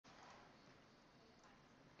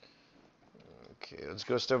Okay, let's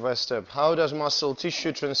go step by step. How does muscle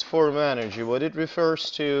tissue transform energy? What it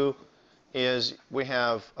refers to is we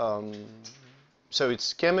have, so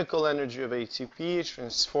it's chemical energy of ATP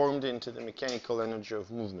transformed into the mechanical energy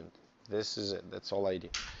of movement. This is it. That's all I do.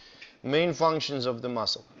 Main functions of the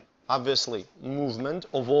muscle. Obviously, movement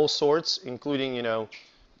of all sorts, including,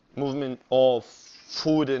 movement of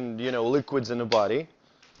food and, liquids in the body.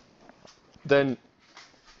 Then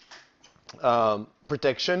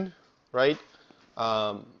protection, right?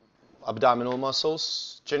 Abdominal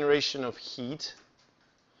muscles, generation of heat.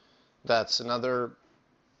 That's another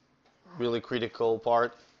really critical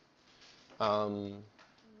part.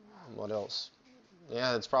 What else?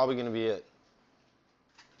 Yeah, that's probably going to be it.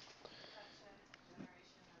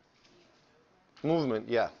 Movement,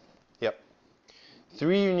 yeah. Yep.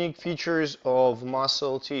 3 unique features of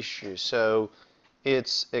muscle tissue. So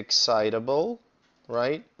it's excitable,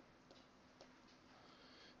 right?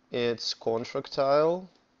 It's contractile,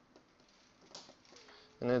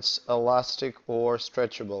 and it's elastic or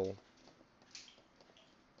stretchable.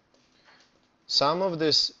 Some of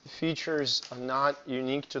these features are not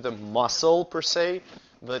unique to the muscle per se,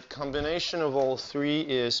 but combination of all 3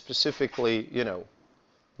 is specifically,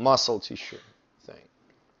 muscle tissue thing.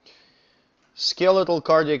 Skeletal,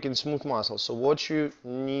 cardiac, and smooth muscle. So what you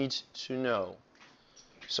need to know.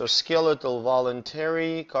 So skeletal,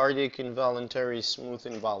 voluntary, cardiac, involuntary, smooth,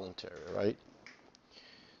 involuntary, right?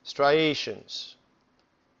 Striations.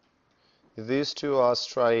 These 2 are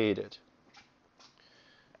striated.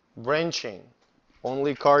 Branching.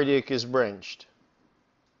 Only cardiac is branched.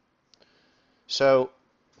 So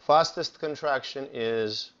fastest contraction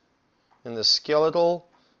is in the skeletal,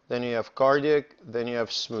 then you have cardiac, then you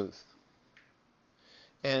have smooth.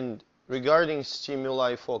 And regarding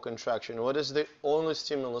stimuli for contraction, what is the only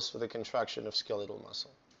stimulus for the contraction of skeletal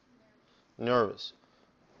muscle? Nervous.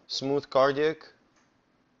 Smooth cardiac?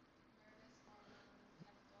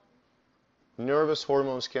 Nervous,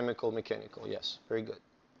 hormones, chemical, mechanical. Yes, very good.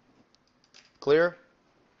 Clear?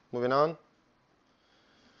 Moving on.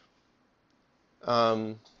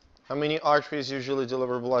 How many arteries usually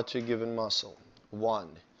deliver blood to a given muscle? 1.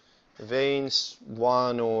 Veins,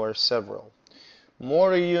 1 or several.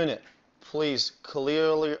 Motor unit. Please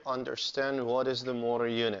clearly understand what is the motor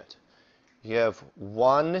unit. You have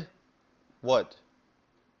 1, what?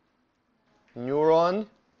 Neuron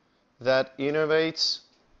that innervates,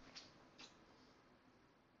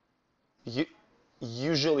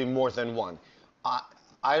 usually more than 1.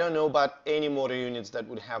 I don't know about any motor units that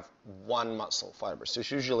would have 1 muscle fiber. So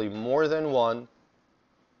it's usually more than 1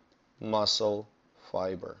 muscle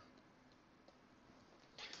fiber.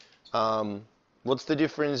 What's the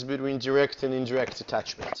difference between direct and indirect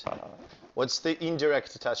attachment? What's the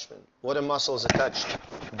indirect attachment? What are muscles attached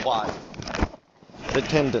by? The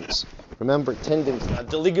tendons. Remember, tendons, not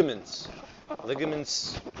the ligaments.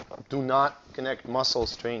 Ligaments do not connect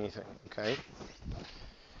muscles to anything, okay?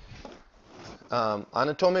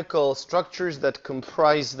 Anatomical structures that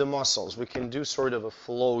comprise the muscles. We can do sort of a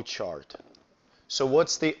flow chart. So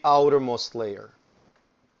what's the outermost layer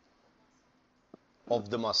of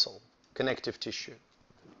the muscle? Connective tissue.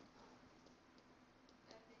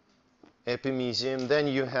 Epimysium. Then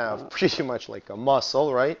you have pretty much like a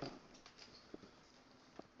muscle, right?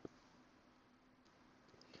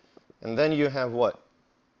 And then you have what?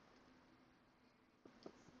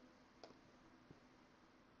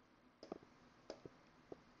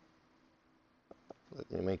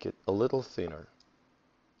 Let me make it a little thinner.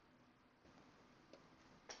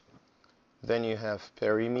 Then you have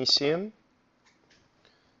perimysium.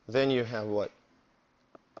 Then you have what?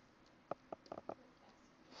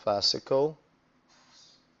 Fascicle.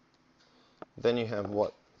 Then you have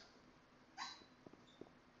what?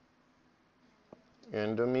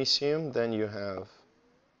 Endomysium. Then you have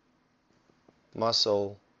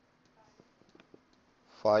muscle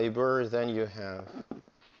fiber. Then you have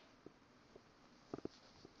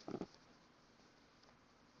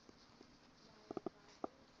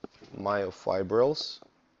myofibrils,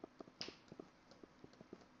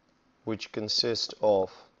 which consist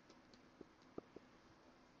of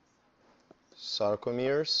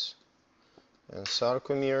sarcomeres, and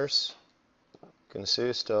sarcomeres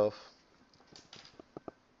consist of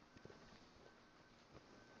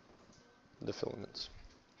the filaments.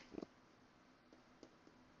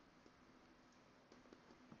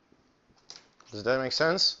 Does that make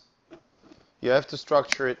sense? You have to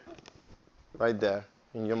structure it right there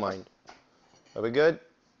in your mind. Are we good?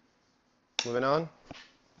 Moving on.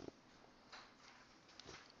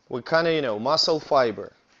 We kind of, muscle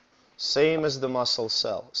fiber. Same as the muscle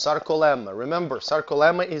cell. Sarcolemma. Remember,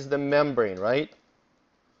 sarcolemma is the membrane, right?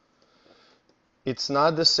 it's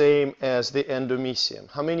not the same as the endomysium.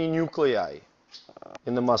 How many nuclei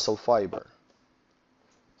in the muscle fiber?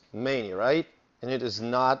 Many, right? And it is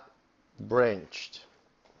not branched.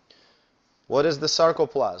 What is the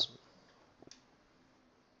sarcoplasm?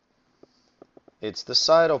 It's the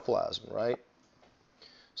cytoplasm, right?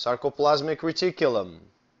 Sarcoplasmic reticulum,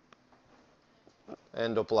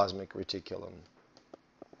 endoplasmic reticulum.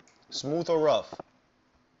 Smooth or rough?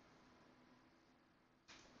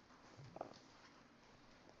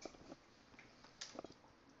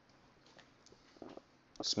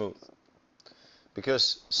 Smooth.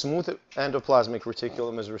 Because smooth endoplasmic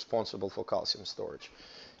reticulum is responsible for calcium storage.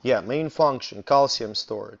 Yeah, main function, calcium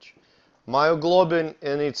storage. Myoglobin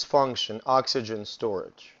in its function, oxygen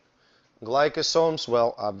storage. Glycosomes,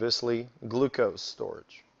 well, obviously, glucose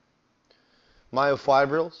storage.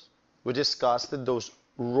 Myofibrils, we discussed it, those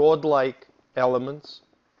rod-like elements,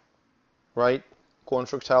 right?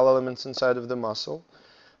 Contractile elements inside of the muscle.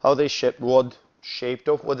 How they rod shaped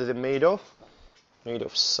of, what are they made of? Made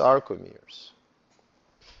of sarcomeres.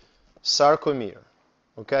 Sarcomere,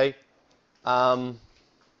 okay?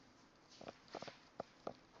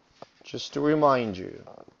 Just to remind you,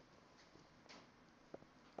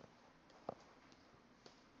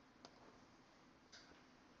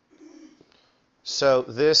 so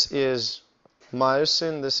this is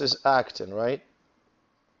myosin, this is actin, right?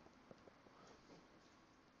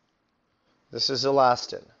 This is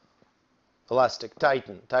elastin. Elastic,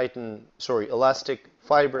 elastic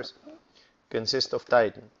fibers consist of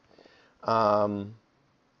titin.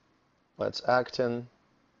 That's actin,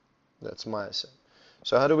 that's myosin.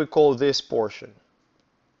 So how do we call this portion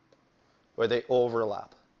where they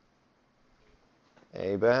overlap?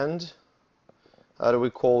 A-band. How do we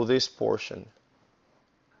call this portion?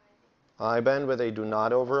 I-band, where they do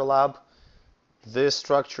not overlap. These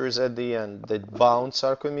structures at the end that bound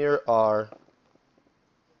sarcomere are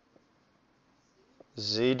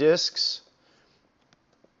Z-discs.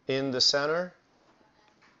 In the center,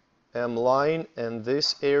 M-line, and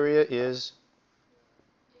this area is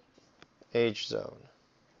H-zone.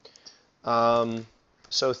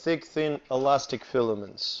 So thick, thin, elastic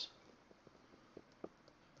filaments.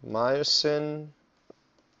 Myosin,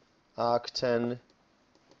 actin,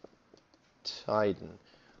 titin.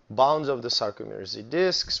 Bounds of the sarcomere,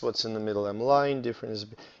 Z-discs. What's in the middle, M-line. Difference.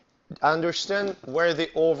 Understand where the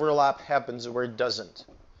overlap happens, where it doesn't.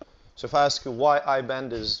 So if I ask you why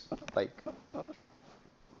I-band is like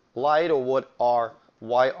light, or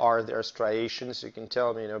why are there striations, you can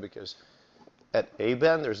tell me, because at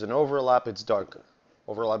A-band there's an overlap, it's darker.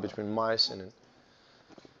 Overlap between myosin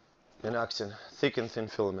and actin, thick and thin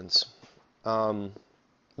filaments.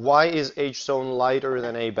 Why is H-zone lighter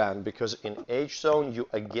than A-band? Because in H-zone you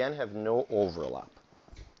again have no overlap.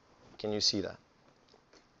 Can you see that?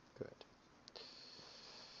 Good.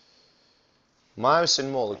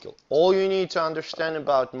 Myosin molecule. All you need to understand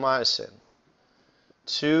about myosin: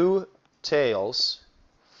 2 tails,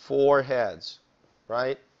 4 heads,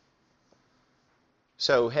 right?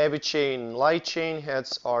 So heavy chain, light chain,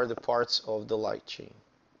 heads are the parts of the light chain.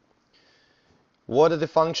 What are the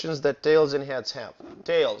functions that tails and heads have?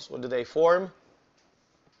 Tails, what do they form?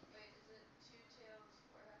 Wait, is it 2 tails,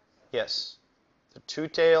 4 heads? Yes. The 2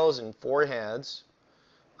 tails and 4 heads.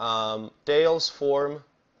 Tails form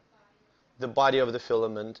the body of the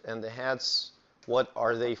filament, and the heads, what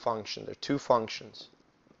are they function? There are 2 functions.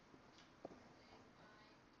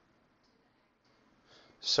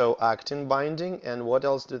 So actin binding, and what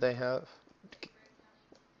else do they have?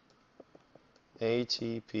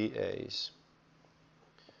 ATPase.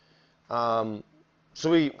 So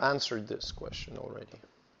we answered this question already.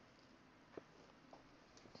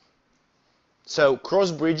 So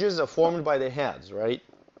cross bridges are formed by the heads, right?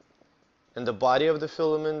 And the body of the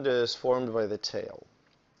filament is formed by the tail.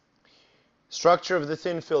 Structure of the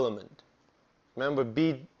thin filament. Remember,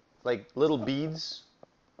 like little beads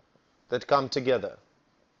that come together.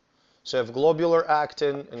 So you have globular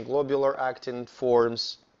actin, and globular actin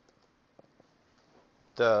forms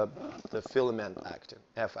the filament actin,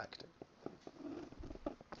 F-actin.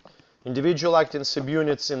 Individual actin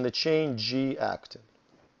subunits in the chain, G-actin.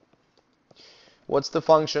 What's the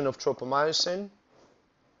function of tropomyosin?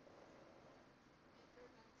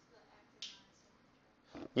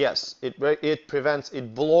 Yes,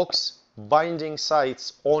 it blocks binding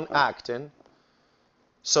sites on actin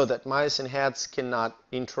so that myosin heads cannot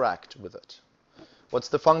interact with it. What's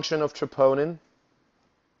the function of troponin?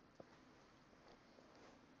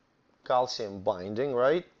 Calcium binding,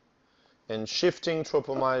 right? And shifting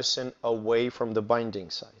tropomyosin away from the binding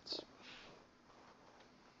sites.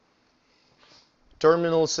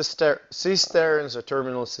 terminal cisterns or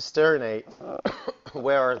terminal cisternae,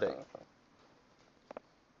 where are they?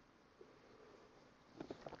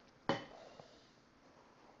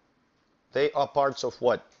 They are parts of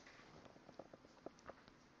what?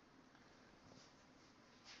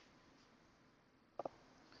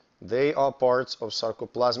 They are parts of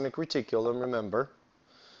sarcoplasmic reticulum, remember,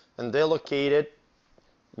 and they're located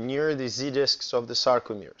near the Z-discs of the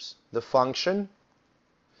sarcomeres. The function,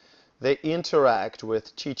 they interact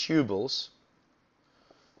with T-tubules,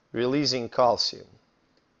 releasing calcium.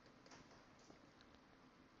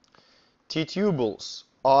 T-tubules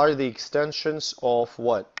are the extensions of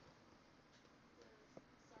what?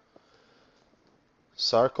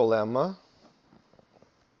 Sarcolemma,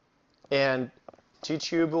 and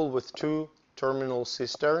T-tubule with two terminal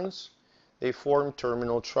cisterns, they form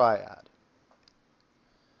terminal triad.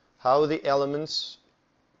 How are the elements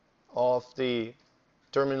of the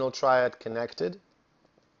terminal triad connected?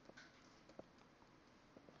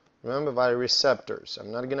 Remember, by receptors.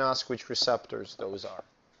 I'm not going to ask which receptors those are.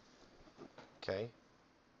 Okay.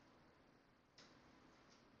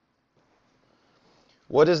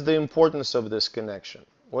 What is the importance of this connection?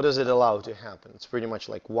 What does it allow to happen? It's pretty much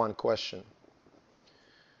like one question.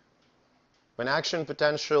 When action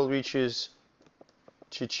potential reaches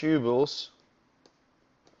T-tubules,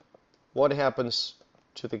 what happens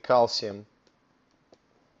to the calcium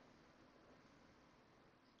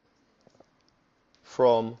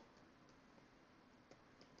from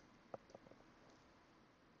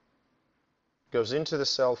goes into the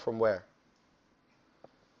cell from where?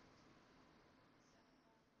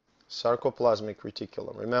 Sarcoplasmic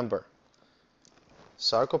reticulum. Remember,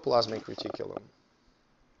 sarcoplasmic reticulum,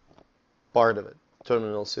 part of it,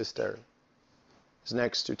 terminal cistern, is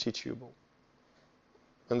next to T-tubule.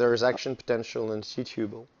 And there is action potential in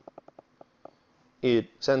T-tubule. It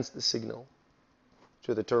sends the signal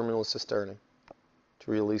to the terminal cisternae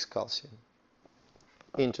to release calcium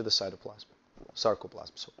into the cytoplasm,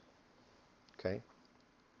 sarcoplasm. So, okay.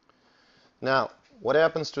 Now, what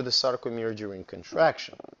happens to the sarcomere during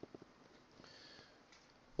contraction?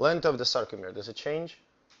 Length of the sarcomere, does it change?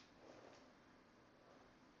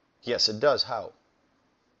 Yes, it does. How?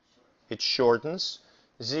 It shortens.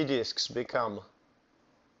 Z-discs become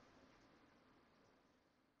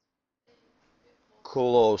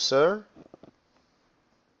closer.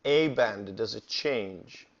 A-band, does it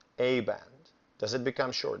change? A-band. Does it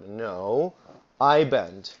become shorter? No.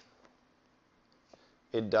 I-band.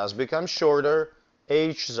 It does become shorter.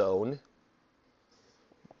 H-zone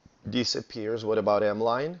disappears. What about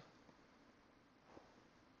M-line?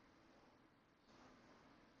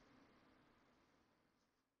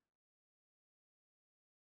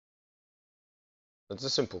 That's a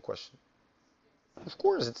simple question. Of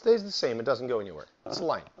course, it stays the same. It doesn't go anywhere. It's a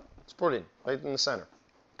line. It's protein right in the center.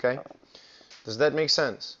 Okay? Does that make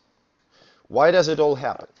sense? Why does it all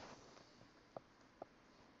happen?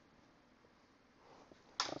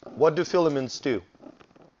 What do filaments do?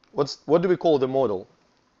 What do we call the model?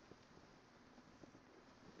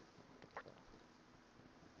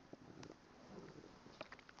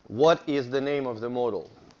 What is the name of the model?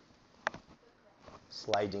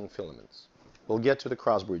 Sliding filaments. We'll get to the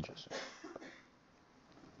cross bridges.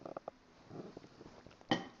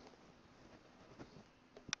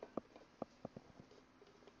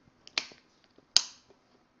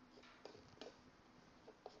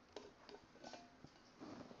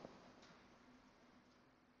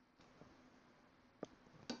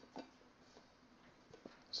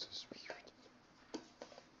 This is weird.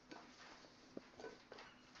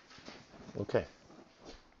 Okay.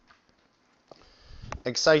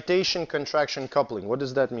 Excitation, contraction, coupling. What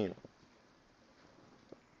does that mean?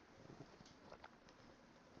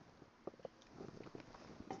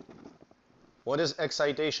 What does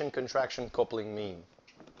excitation, contraction, coupling mean?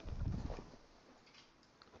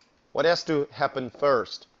 What has to happen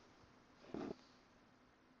first?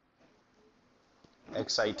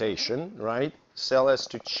 Excitation, right? Cell has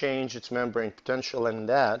to change its membrane potential, and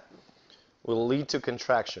that will lead to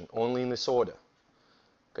contraction, only in this order.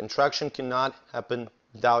 Contraction cannot happen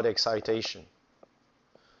without excitation.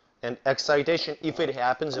 And excitation, if it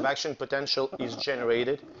happens, if action potential is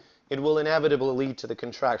generated, it will inevitably lead to the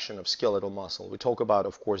contraction of skeletal muscle. We talk about,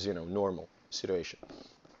 of course, normal situation.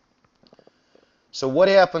 So what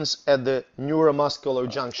happens at the neuromuscular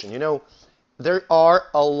junction? There are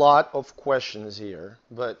a lot of questions here,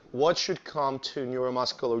 but what should come to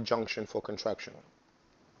neuromuscular junction for contraction?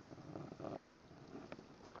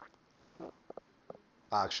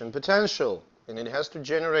 Action potential. And it has to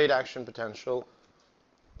generate action potential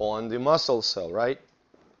on the muscle cell, right?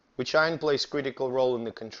 Which ion plays critical role in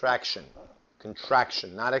the contraction?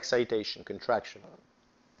 Contraction, not excitation, contraction.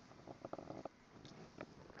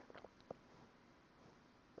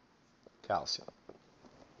 Calcium.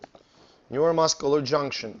 Neuromuscular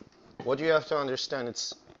junction. What you have to understand,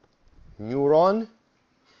 it's neuron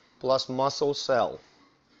plus muscle cell.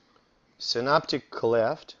 Synaptic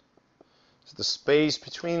cleft is the space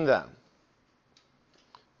between them.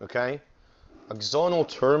 Okay? Axonal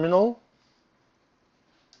terminal.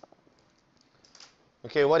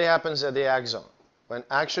 Okay, what happens at the axon? When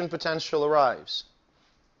action potential arrives,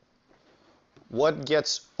 what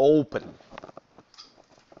gets open?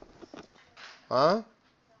 Huh?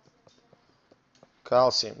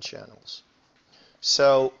 Calcium channels.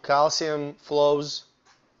 So calcium flows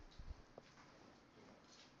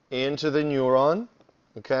into the neuron,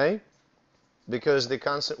 okay? Because the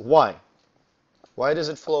constant. Why? Why does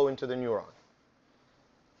it flow into the neuron?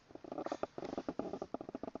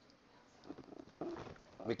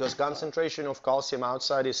 Because concentration of calcium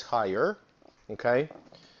outside is higher, okay?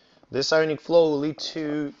 This ionic flow will lead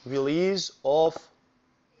to release of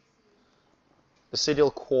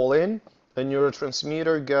acetylcholine. A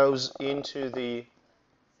neurotransmitter goes into the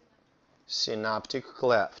synaptic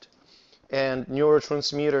cleft. And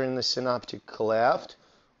neurotransmitter in the synaptic cleft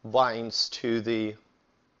binds to the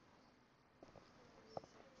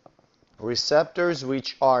receptors,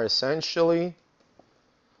 which are essentially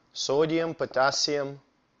sodium, potassium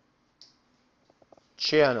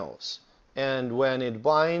channels. And when it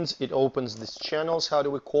binds, it opens these channels. How do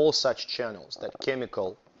we call such channels that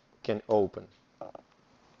chemical can open?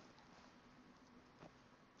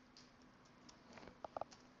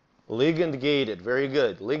 Ligand-gated, very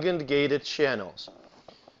good. Ligand-gated channels.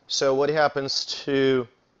 So what happens to,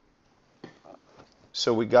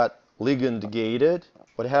 so we got ligand-gated.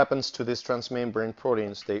 What happens to these transmembrane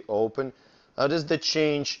proteins? They open. How does that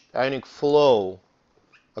change ionic flow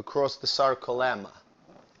across the sarcolemma?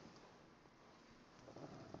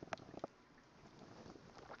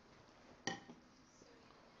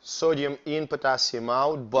 Sodium in, potassium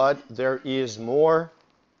out, but there is more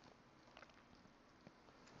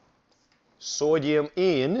sodium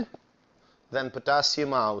in than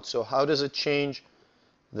potassium out. So how does it change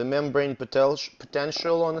the membrane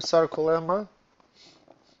potential on the sarcolemma?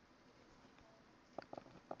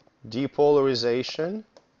 Depolarization.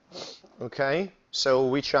 Okay, so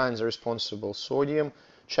which ions are responsible? Sodium.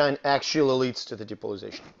 Which ion actually leads to the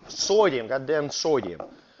depolarization? Sodium, goddamn sodium.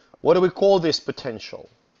 What do we call this potential?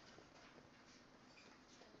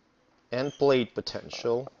 End plate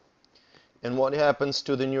potential. And what happens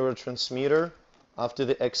to the neurotransmitter after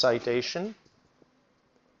the excitation?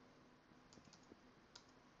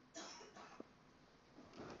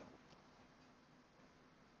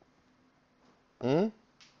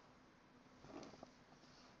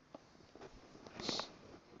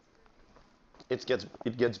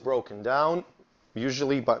 It gets broken down,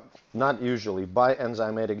 usually, but not usually, by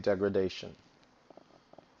enzymatic degradation.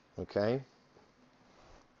 Okay.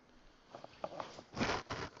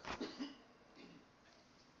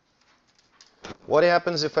 What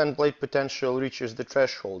happens if end plate potential reaches the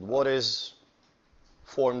threshold? What is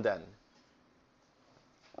formed then?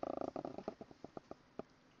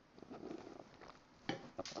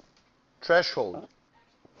 Threshold,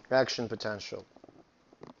 action potential.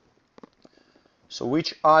 So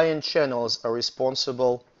which ion channels are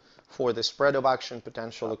responsible for the spread of action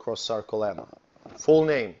potential across sarcolemma? Full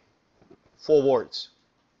name, 4 words.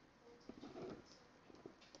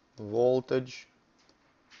 Voltage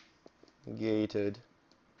gated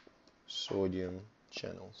sodium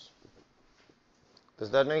channels.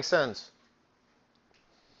 Does that make sense?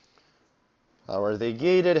 How are they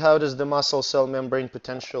gated? How does the muscle cell membrane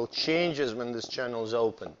potential changes when this channel is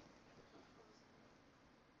open?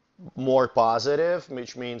 More positive,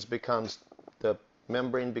 which means the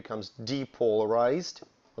membrane becomes depolarized.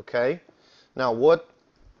 Okay. Now, what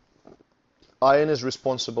ion is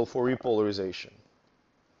responsible for repolarization?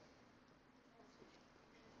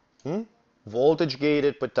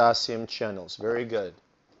 Voltage-gated potassium channels. Very good.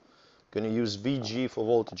 Going to use Vg for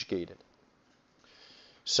voltage-gated.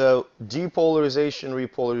 So, depolarization,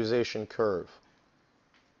 repolarization curve.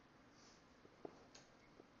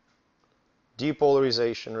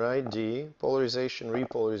 Depolarization, right? Depolarization,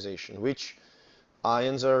 repolarization. Which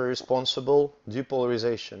ions are responsible?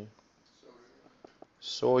 Depolarization.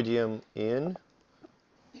 Sodium in.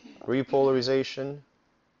 Repolarization.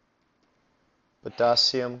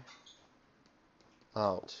 Potassium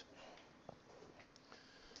out.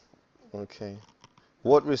 Okay.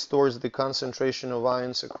 What restores the concentration of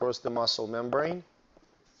ions across the muscle membrane?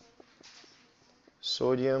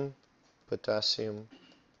 Sodium, potassium,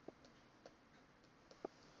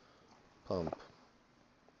 hump.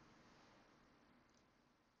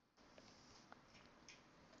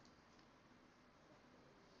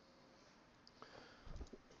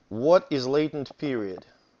 What is latent period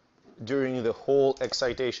during the whole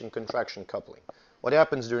excitation contraction coupling? What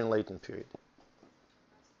happens during latent period?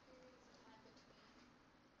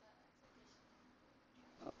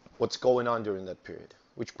 What's going on during that period?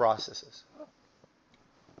 Which processes?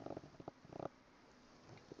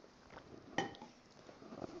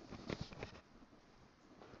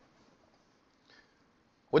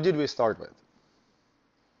 What did we start with?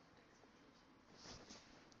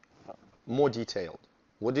 More detailed.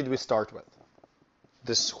 What did we start with?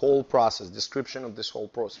 This whole process, description of this whole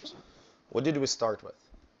process. What did we start with?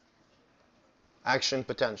 Action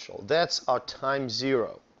potential. That's our time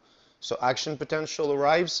zero. So action potential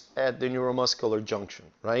arrives at the neuromuscular junction,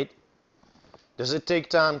 right? Does it take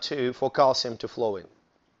time for calcium to flow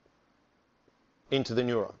into the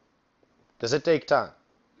neuron? Does it take time?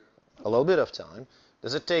 A little bit of time.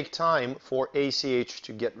 Does it take time for ACH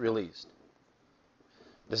to get released?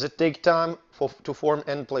 Does it take time to form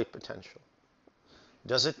end plate potential?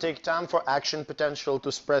 Does it take time for action potential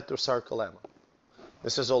to spread through sarcolemma?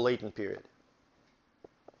 This is all latent period.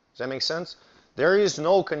 Does that make sense? There is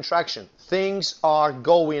no contraction. Things are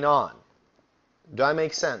going on. Do I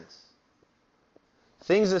make sense?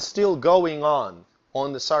 Things are still going on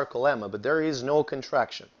the sarcolemma, but there is no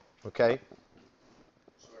contraction. Okay?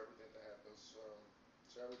 So everything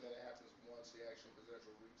that happens once the action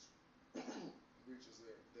potential reaches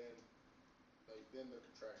there, then the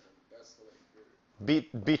contraction. That's the latent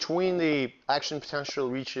period. Between the action potential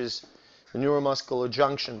reaches the neuromuscular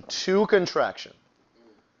junction to contraction,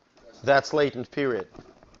 that's latent period.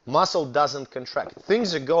 Muscle doesn't contract.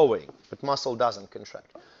 Things are going, but muscle doesn't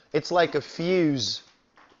contract. It's like a fuse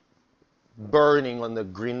burning on the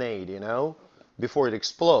grenade, you know, before it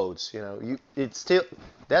explodes. You know,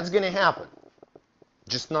 that's going to happen,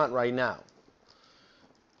 just not right now.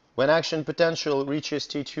 When action potential reaches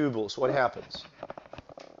T-tubules, what happens?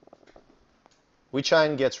 Which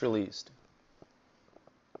ion gets released?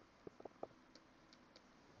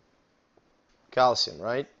 Calcium,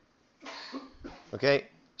 right? Okay,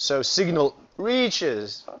 so signal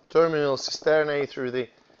reaches terminal cisternae through the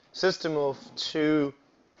system of two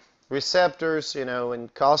receptors, you know,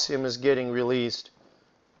 and calcium is getting released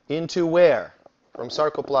into where? From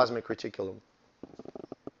sarcoplasmic reticulum.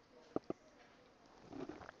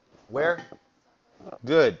 Where?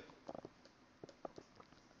 Good.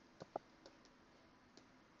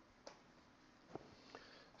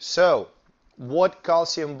 So, what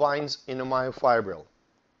calcium binds in a myofibril?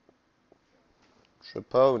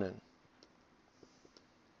 Troponin.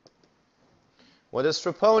 What does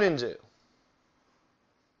troponin do?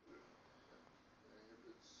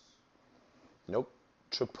 Nope.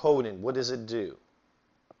 Troponin, what does it do?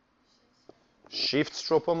 Shifts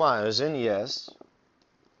tropomyosin, yes.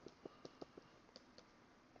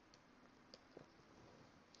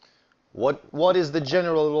 What is the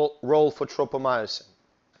general role for tropomyosin?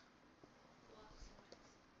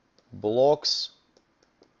 Blocks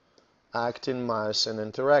actin-myosin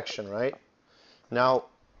interaction, right? Now,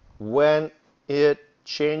 when it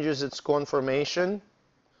changes its conformation,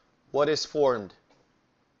 what is formed?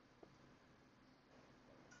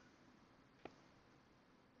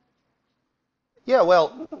 Yeah,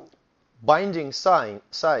 well, binding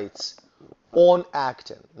sites on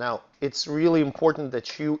actin. Now, it's really important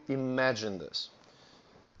that you imagine this.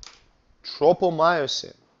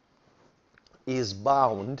 Tropomyosin is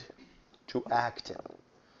bound to actin.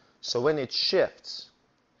 So when it shifts,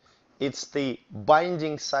 it's the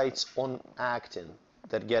binding sites on actin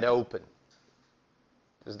that get open.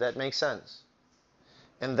 Does that make sense?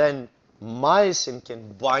 And then myosin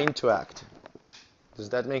can bind to actin. Does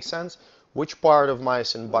that make sense? Which part of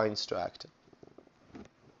myosin binds to actin?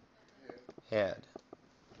 Head.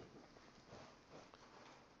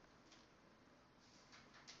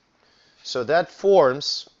 So that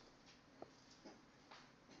forms,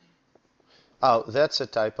 oh, that's a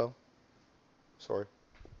typo. Sorry.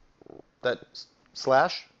 That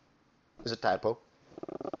slash is a typo.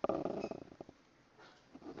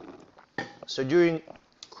 So during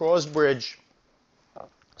cross-bridge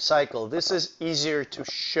cycle, this is easier to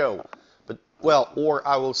show, but well, or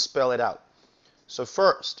I will spell it out. So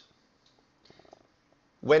first,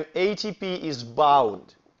 when ATP is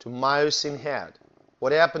bound to myosin head,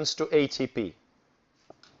 what happens to ATP?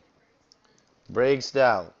 Breaks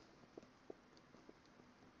down.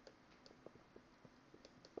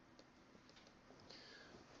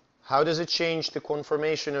 How does it change the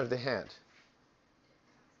conformation of the head?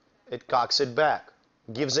 It cocks it back.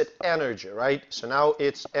 gives it energy, right? So now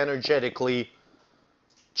it's energetically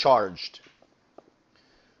charged.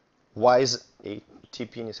 Why is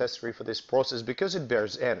ATP necessary for this process? Because it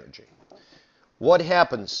bears energy. What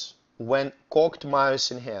happens when cocked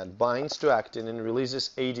myosin head binds to actin and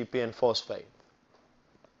releases ADP and phosphate?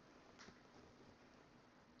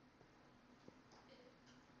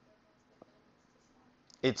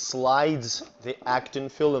 It slides the actin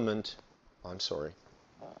filament,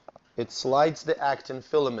 it slides the actin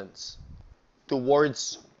filaments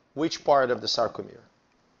towards which part of the sarcomere?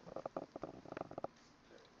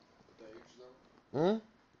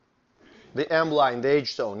 The M line, the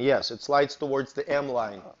H zone, yes, it slides towards the M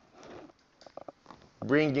line,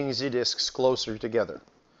 bringing Z discs closer together,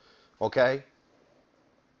 okay?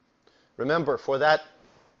 Remember, for that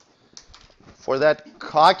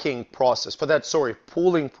cocking process,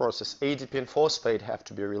 pooling process, ADP and phosphate have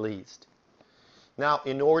to be released. Now,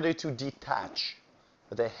 in order to detach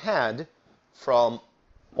the head of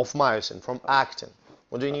myosin, from actin,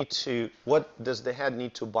 what does the head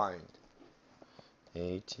need to bind?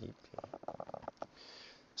 ATP.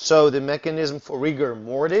 So the mechanism for rigor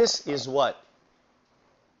mortis is what?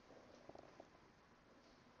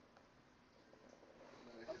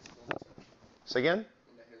 Say again?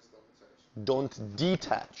 Don't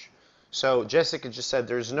detach. So Jessica just said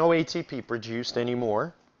there's no ATP produced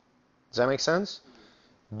anymore. Does that make sense?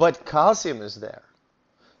 But calcium is there.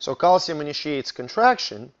 So calcium initiates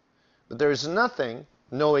contraction, but there is nothing,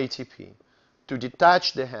 no ATP, to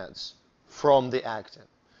detach the heads from the actin.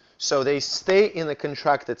 So they stay in a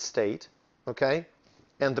contracted state, okay?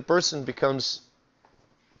 And the person becomes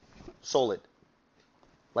solid,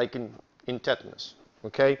 like in tetanus,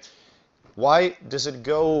 okay? Why does it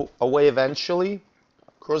go away eventually?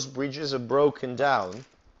 Cross bridges are broken down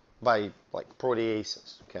by like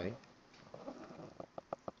proteases, okay?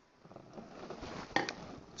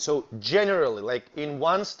 So generally, like in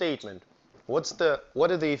one statement, what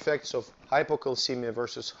are the effects of hypocalcemia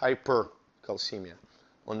versus hypercalcemia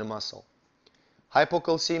on the muscle?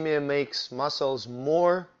 Hypocalcemia makes muscles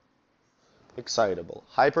more excitable.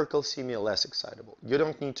 Hypercalcemia less excitable. You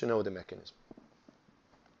don't need to know the mechanism.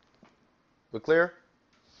 We clear?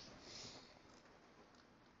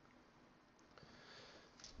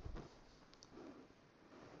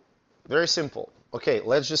 Very simple. Okay,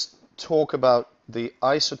 let's just talk about the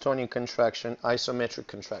isotonic contraction, isometric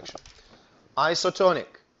contraction. Isotonic.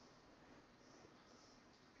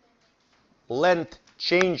 Length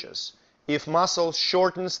changes. If muscle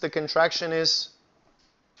shortens, the contraction is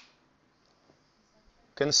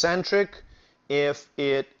concentric. If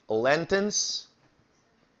it lengthens,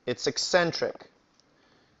 it's eccentric.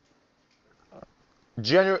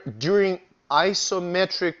 During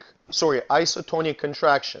isotonic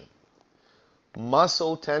contraction,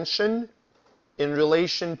 muscle tension in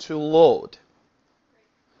relation to load.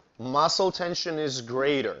 Muscle tension is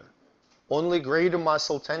greater. Only greater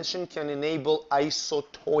muscle tension can enable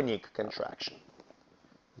isotonic contraction.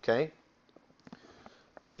 Okay?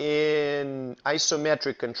 In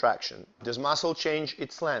isometric contraction, does muscle change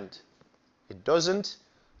its length? It doesn't.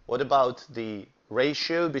 What about the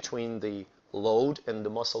ratio between the load and the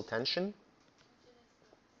muscle tension?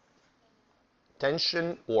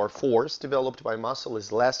 Tension or force developed by muscle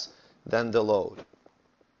is less than the load.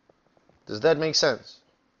 Does that make sense?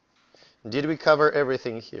 Did we cover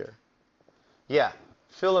everything here? Yeah.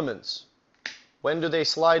 Filaments. When do they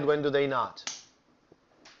slide, when do they not?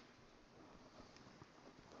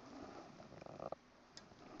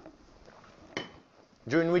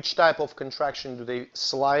 During which type of contraction do they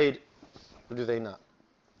slide or do they not?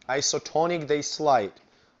 Isotonic, they slide.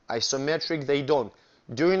 Isometric, they don't.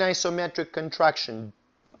 During isometric contraction,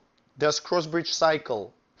 does cross-bridge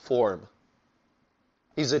cycle form?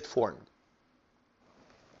 Is it formed?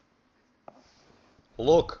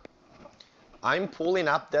 Look, I'm pulling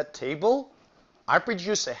up that table. I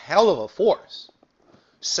produce a hell of a force.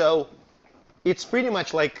 So it's pretty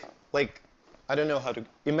much like I don't know how to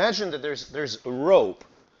imagine that there's a rope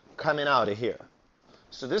coming out of here.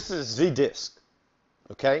 So this is Z disc.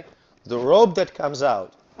 Okay? The rope that comes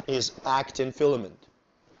out is actin filament.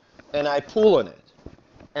 And I pull on it.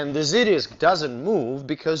 And the Z disc doesn't move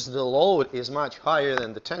because the load is much higher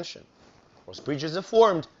than the tension. Those bridges are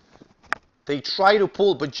formed. They try to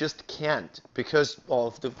pull but just can't because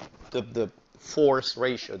of the force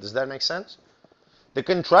ratio. Does that make sense? The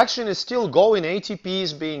contraction is still going. ATP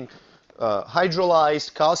is being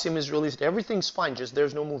hydrolyzed. Calcium is released. Everything's fine. Just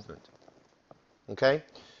there's no movement. Okay?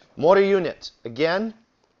 Motor unit. Again,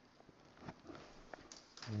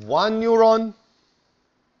 one neuron,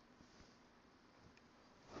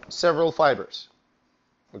 several fibers.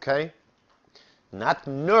 Okay? Not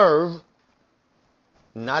nerve,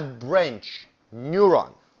 not branch,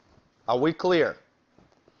 neuron. Are we clear?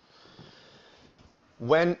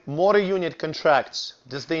 When motor unit contracts,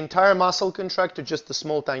 does the entire muscle contract or just a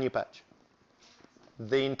small tiny patch?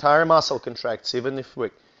 The entire muscle contracts, even if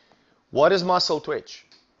weak. What is muscle twitch?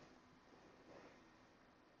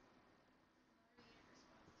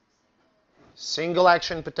 Single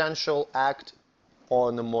action potential act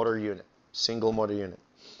on the motor unit, single motor unit.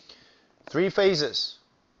 3 phases.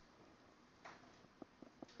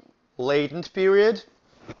 Latent period.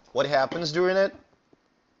 What happens during it?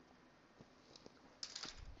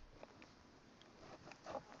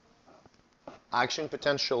 Action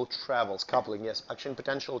potential travels, coupling, yes. Action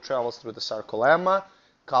potential travels through the sarcolemma.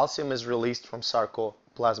 Calcium is released from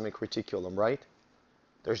sarcoplasmic reticulum, right?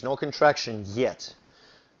 There's no contraction yet.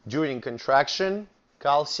 During contraction,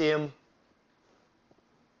 calcium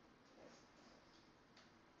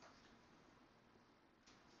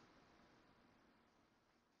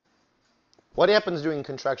what happens during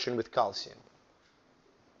contraction with calcium?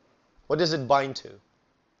 What does it bind to?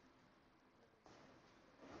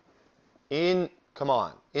 Come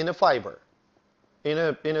on, in a fiber, in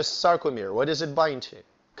a sarcomere, what does it bind to?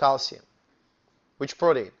 Calcium. Which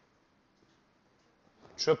protein?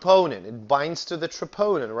 Troponin. It binds to the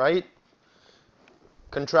troponin, right?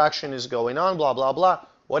 Contraction is going on, blah, blah, blah.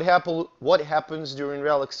 What happens during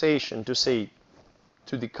relaxation to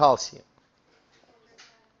the calcium?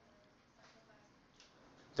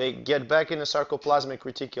 They get back in the sarcoplasmic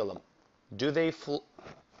reticulum. Do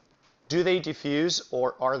they diffuse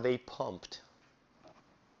or are they pumped?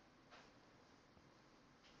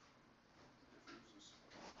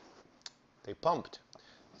 They pumped.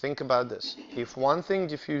 Think about this. If one thing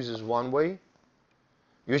diffuses one way,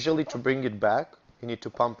 usually to bring it back, you need to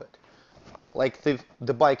pump it. Like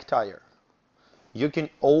the bike tire. You can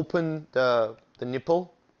open the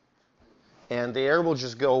nipple and the air will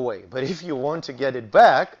just go away. But if you want to get it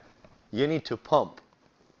back, you need to pump.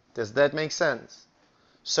 Does that make sense?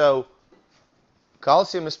 So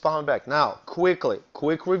calcium is pumped back. Now, quick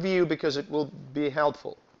review because it will be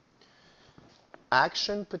helpful.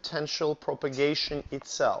 Action potential propagation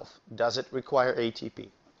itself, does it require ATP?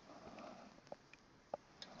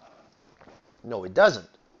 No, it doesn't,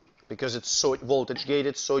 because it's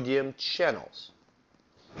voltage-gated sodium channels.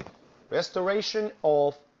 Restoration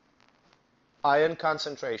of ion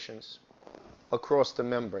concentrations across the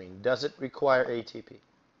membrane, does it require ATP?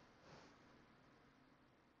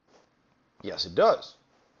 Yes, it does,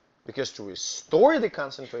 because to restore the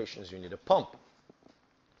concentrations, you need a pump.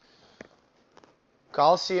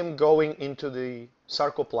 Calcium going into the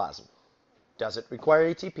sarcoplasm, does it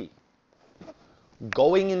require ATP?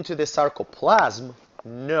 Going into the sarcoplasm,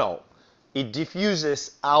 no. It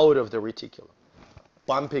diffuses out of the reticulum.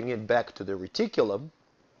 Pumping it back to the reticulum,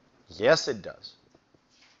 yes it does.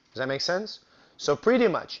 Does that make sense? So pretty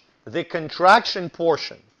much, the contraction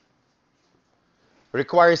portion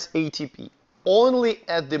requires ATP only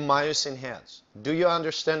at the myosin heads. Do you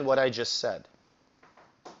understand what I just said?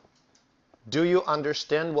 Do you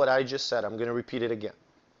understand what I just said? I'm going to repeat it again.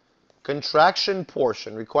 Contraction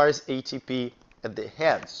portion requires ATP at the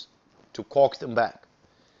heads to coax them back.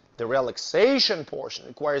 The relaxation portion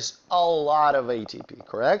requires a lot of ATP,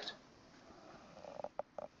 correct?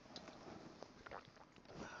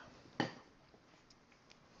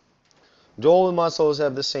 Do all the muscles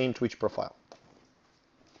have the same twitch profile?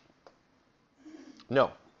 No.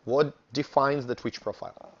 What defines the twitch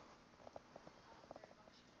profile?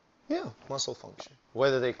 Yeah, muscle function.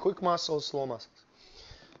 Whether they're quick muscles, slow muscles.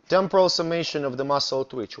 Temporal summation of the muscle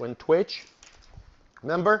twitch. When twitch,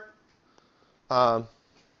 remember?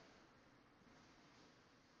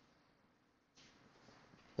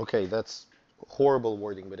 Okay, that's horrible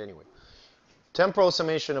wording, but anyway. Temporal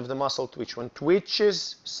summation of the muscle twitch. When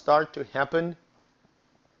twitches start to happen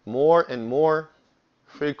more and more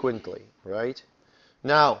frequently, right?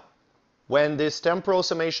 Now, when this temporal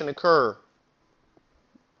summation occurs,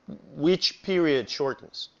 which period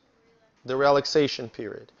shortens? The relaxation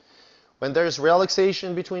period. When there's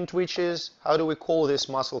relaxation between twitches, how do we call this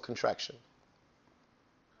muscle contraction?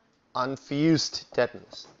 Unfused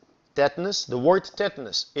tetanus. Tetanus, the word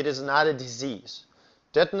tetanus, it is not a disease.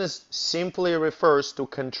 Tetanus simply refers to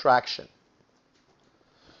contraction.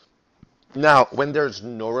 Now, when there's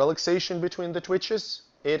no relaxation between the twitches,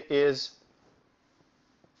 it is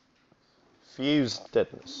fused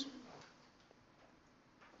tetanus.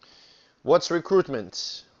 What's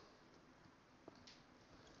recruitment?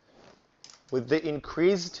 With the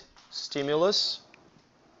increased stimulus,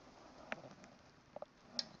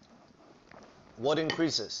 what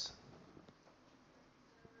increases?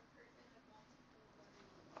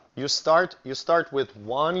 You start with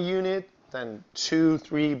 1 unit, then 2,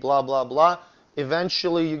 3, blah, blah, blah.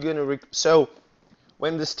 Eventually, you're going to... So,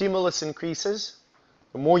 when the stimulus increases,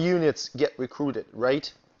 the more units get recruited,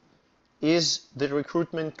 right? Is the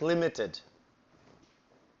recruitment limited?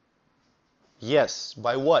 Yes.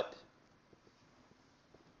 By what?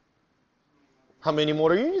 How many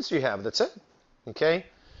motor units you have? That's it. Okay?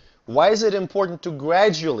 Why is it important to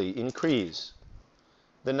gradually increase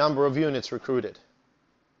the number of units recruited?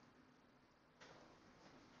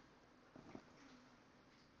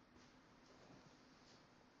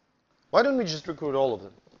 Why don't we just recruit all of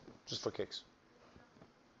them, just for kicks?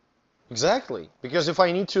 Exactly, because if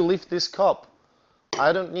I need to lift this cup,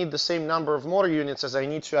 I don't need the same number of motor units as I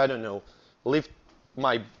need to, I don't know, lift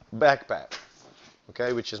my backpack,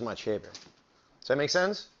 okay, which is much heavier. Does that make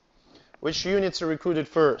sense? Which units are recruited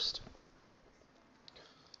first?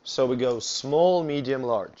 So we go small, medium,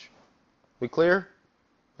 large. We clear?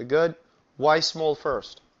 We good? Why small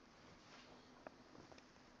first?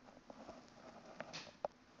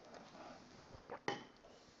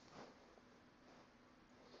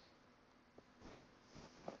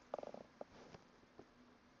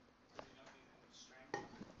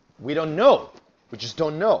 We don't know. We just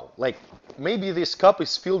don't know. Like, maybe this cup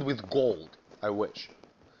is filled with gold, I wish.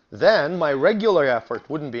 Then my regular effort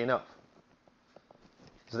wouldn't be enough.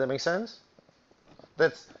 Does that make sense?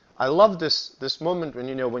 I love this moment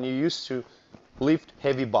when when you used to lift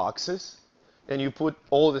heavy boxes and you put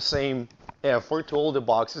all the same effort to all the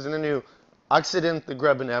boxes and then you accidentally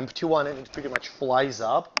grab an empty one and it pretty much flies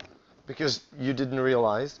up because you didn't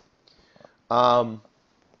realize.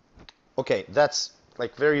 Okay, that's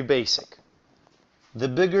like very basic. The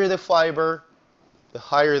bigger the fiber, the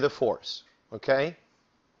higher the force. Okay?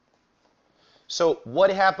 So what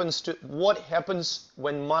happens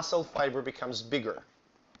when muscle fiber becomes bigger?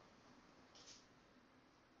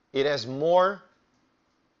 It has more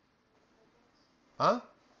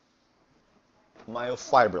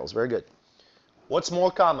myofibrils. Very good. What's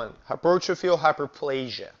more common, hypertrophy or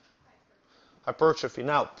hyperplasia? Hypertrophy.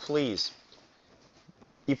 Now, please,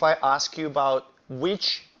 if I ask you about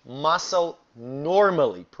which muscle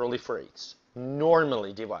normally proliferates,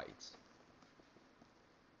 normally divides,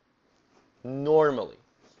 normally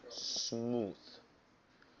smooth,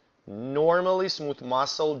 normally smooth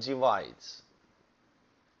muscle divides.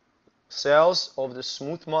 Cells of the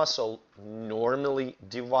smooth muscle normally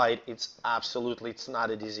divide. It's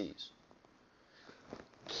not a disease.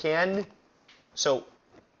 So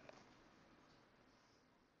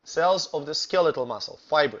cells of the skeletal muscle,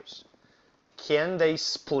 fibers, can they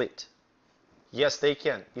split? Yes, they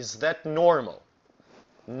can. Is that normal?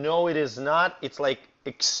 No, it is not. It's like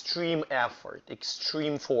extreme effort,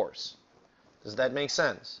 extreme force. Does that make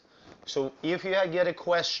sense? So if you get a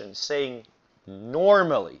question saying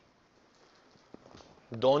normally,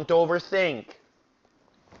 don't overthink.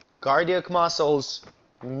 Cardiac muscles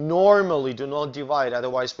normally do not divide,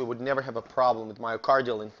 otherwise we would never have a problem with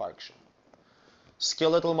myocardial infarction.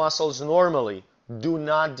 Skeletal muscles normally do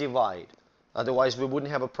not divide, otherwise we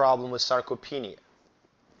wouldn't have a problem with sarcopenia.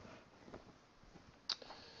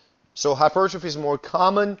 So hypertrophy is more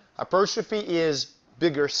common. Hypertrophy is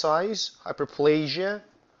bigger size, hyperplasia,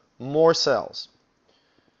 more cells.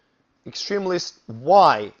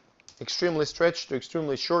 Why? Extremely stretched to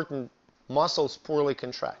extremely shortened muscles poorly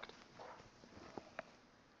contract.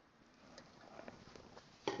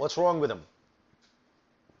 What's wrong with them?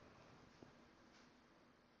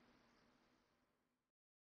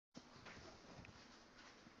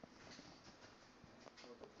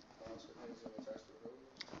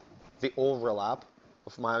 The overlap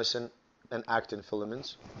of myosin and actin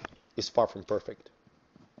filaments is far from perfect.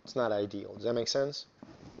 It's not ideal. Does that make sense?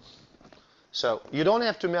 So you don't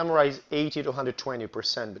have to memorize 80 to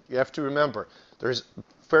 120%, but you have to remember there's a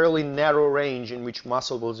fairly narrow range in which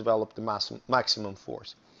muscle will develop the maximum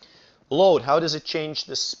force. Load, how does it change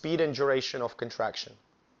the speed and duration of contraction?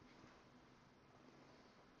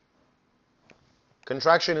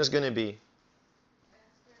 Contraction is going to be,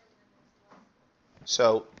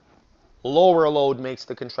 so lower load makes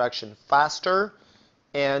the contraction faster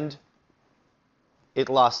and it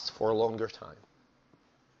lasts for a longer time.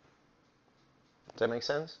 Does that make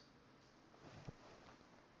sense?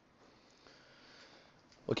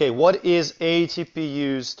 Okay, what is ATP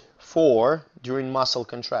used for during muscle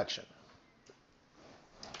contraction?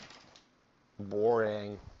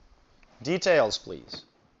 Boring. Details, please.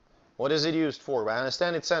 What is it used for? I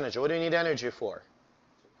understand it's energy. What do you need energy for?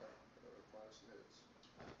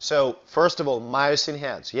 So, first of all, myosin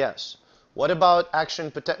heads, yes. What about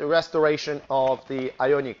restoration of the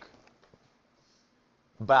ionic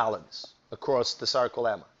balance across the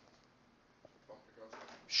sarcolemma?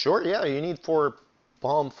 Sure, yeah, you need for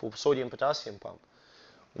pump, for sodium potassium pump.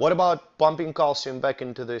 What about pumping calcium back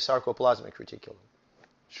into the sarcoplasmic reticulum?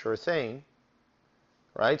 Sure thing,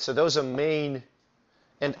 right? So those are main,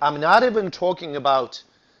 and I'm not even talking about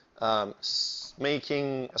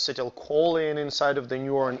making acetylcholine inside of the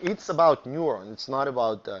neuron. It's about neuron. It's not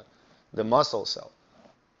about the muscle cell.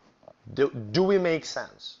 Do we make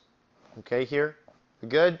sense? Okay, here? We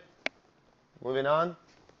good? Moving on.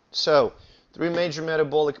 So, 3 major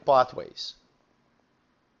metabolic pathways.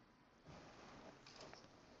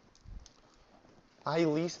 I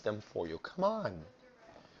list them for you. Come on.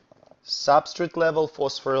 Substrate level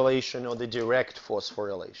phosphorylation or the direct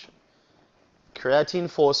phosphorylation. Creatine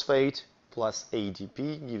phosphate plus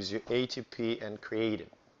ADP gives you ATP and creatine.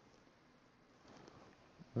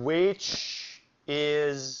 Which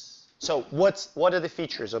is, so what are the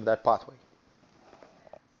features of that pathway?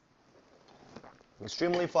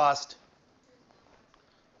 Extremely fast,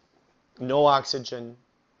 no oxygen,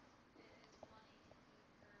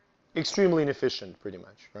 extremely inefficient pretty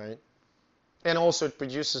much, right? And also it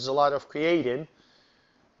produces a lot of creatine,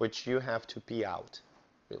 which you have to pee out,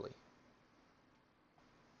 really.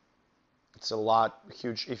 It's a lot,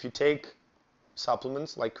 huge. If you take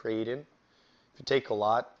supplements like creatine, if you take a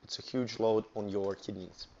lot, it's a huge load on your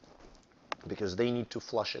kidneys because they need to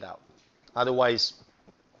flush it out. Otherwise,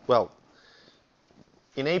 well,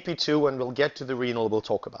 in AP2, when we'll get to the renal, we'll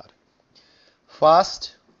talk about it.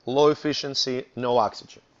 Fast, low efficiency, no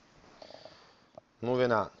oxygen.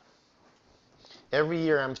 Moving on. Every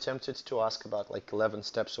year I'm tempted to ask about like 11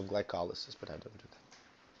 steps of glycolysis, but I don't do that.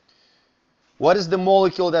 What is the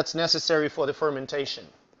molecule that's necessary for the fermentation?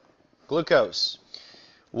 Glucose.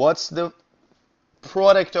 What's the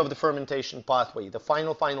product of the fermentation pathway? The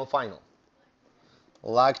final.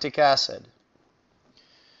 Lactic acid.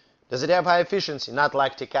 Does it have high efficiency? Not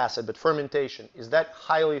lactic acid, but fermentation. Is that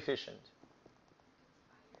highly efficient?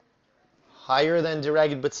 Higher than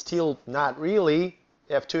direct, but still not really.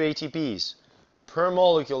 You have 2 ATPs per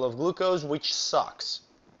molecule of glucose, which sucks.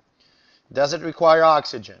 Does it require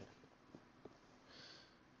oxygen?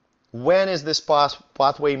 When is this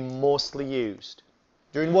pathway mostly used?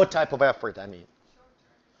 During what type of effort, I mean?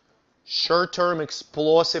 Short-term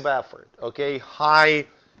explosive effort, okay? High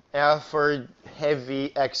effort,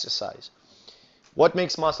 heavy exercise. What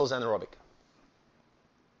makes muscles anaerobic?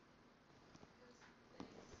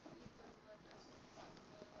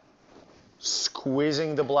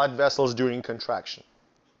 Squeezing the blood vessels during contraction.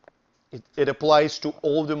 It applies to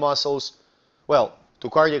all the muscles, well, to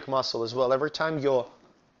cardiac muscle as well. Every time your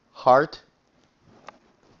heart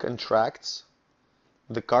contracts,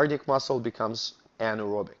 the cardiac muscle becomes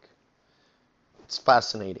anaerobic. It's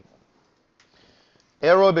fascinating.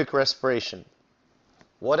 Aerobic respiration.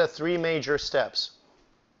 What are 3 major steps?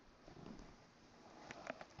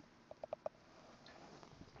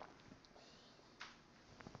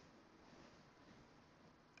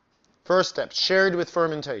 First step, shared with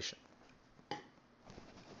fermentation.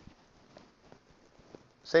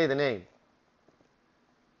 Say the name.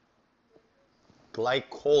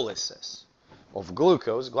 Glycolysis of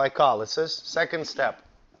glucose, glycolysis. Second step.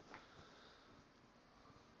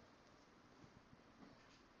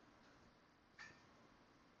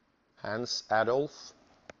 Hans Adolf.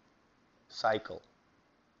 Cycle.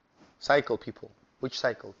 Cycle, people. Which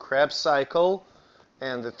cycle? Krebs cycle.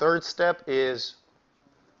 And the third step is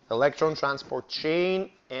electron transport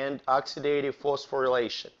chain and oxidative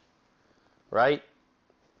phosphorylation. Right?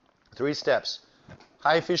 3 steps.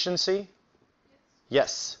 High efficiency?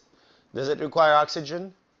 Yes. Does it require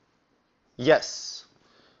oxygen? Yes.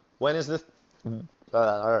 When is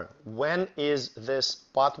this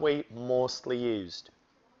pathway mostly used?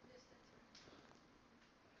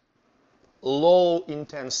 Low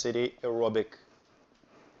intensity aerobic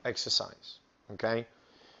exercise. Okay?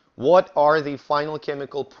 What are the final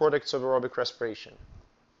chemical products of aerobic respiration?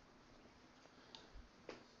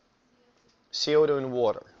 CO2 and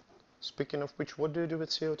water. Speaking of which, what do you do with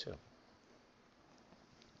CO2?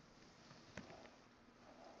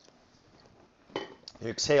 You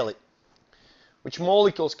exhale it. Which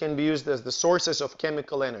molecules can be used as the sources of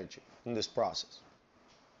chemical energy in this process?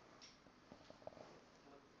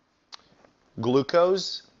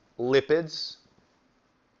 Glucose, lipids,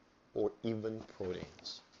 or even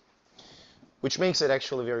proteins. Which makes it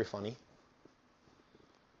actually very funny.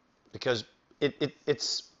 Because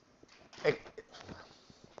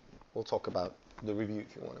we'll talk about the review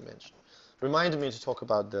if you want to mention. Reminded me to talk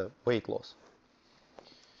about the weight loss.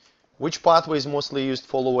 Which pathway is mostly used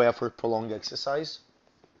for low effort, prolonged exercise?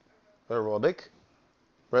 Aerobic.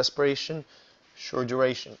 Respiration. Short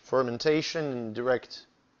duration. Fermentation and direct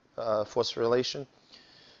phosphorylation.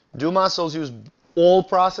 Do muscles use all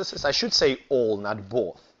processes? I should say all, not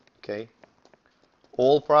both. Okay?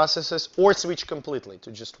 All processes, or switch completely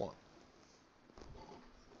to just one.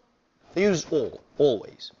 They use all,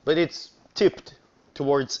 always, but it's tipped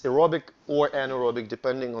towards aerobic or anaerobic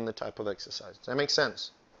depending on the type of exercise. Does that make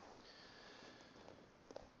sense?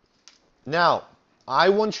 Now, I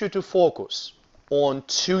want you to focus on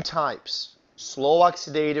two types, slow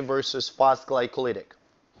oxidative versus fast glycolytic.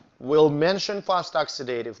 We'll mention fast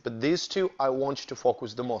oxidative, but these two I want you to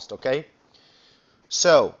focus the most, okay?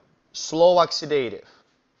 So, slow oxidative.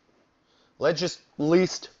 Let's just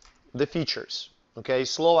list the features, okay?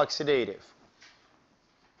 Slow oxidative.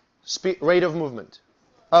 Rate of movement.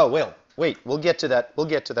 Oh, well, wait, we'll get to that. We'll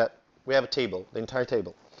get to that. We have a table, the entire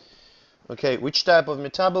table. Okay, which type of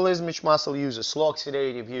metabolism each muscle uses? Slow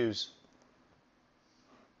oxidative use.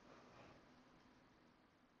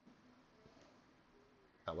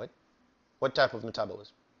 What? What type of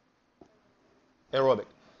metabolism? Aerobic.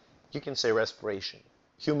 You can say respiration.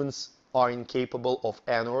 Humans are incapable of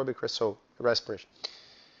anaerobic respiration.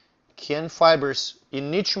 Can fibers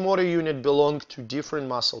in each motor unit belong to different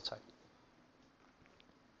muscle type?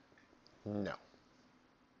 No.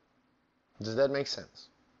 Does that make sense?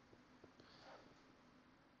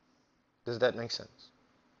 Does that make sense?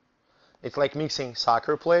 It's like mixing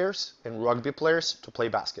soccer players and rugby players to play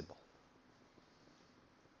basketball.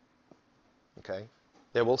 Okay?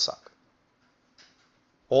 They will suck.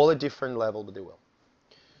 All at different level, but they will.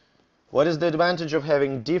 What is the advantage of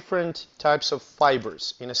having different types of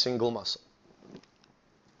fibers in a single muscle?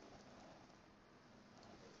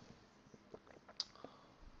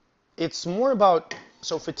 It's more about,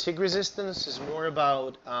 so fatigue resistance is more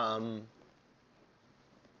about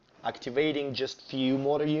activating just few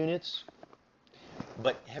motor units,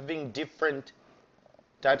 but having different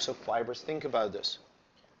types of fibers. Think about this.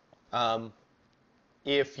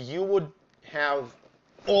 If you would have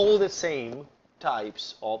all the same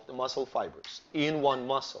types of the muscle fibers in one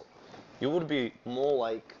muscle, you would be more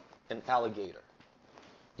like an alligator.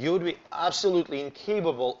 You would be absolutely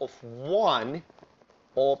incapable of one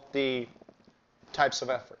of the types of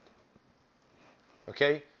effort.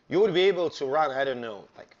 Okay? You would be able to run, I don't know,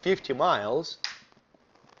 like 50 miles,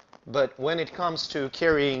 but when it comes to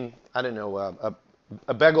carrying, I don't know,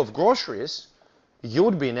 a bag of groceries, you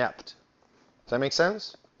would be inept. Does that make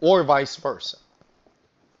sense? Or vice versa.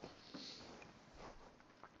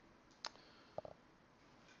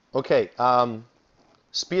 Okay,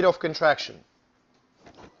 speed of contraction.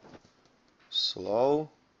 Slow.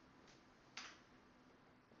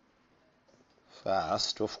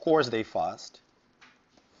 Fast. Of course they fast.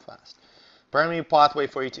 Fast. Primary pathway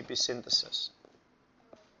for ATP synthesis.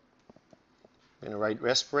 I'm going to write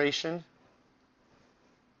respiration.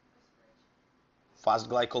 Fast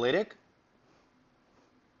glycolytic.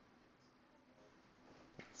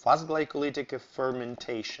 Fast glycolytic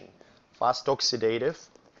fermentation. Fast oxidative.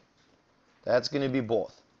 That's going to be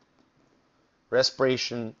both.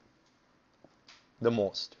 Respiration the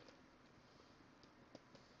most.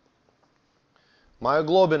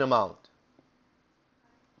 Myoglobin amount.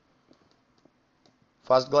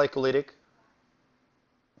 Fast glycolytic.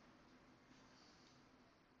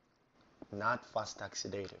 Not fast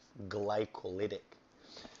oxidative. Glycolytic.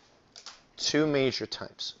 Two major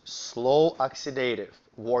types. Slow oxidative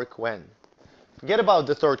work when? Forget about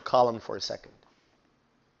the third column for a second.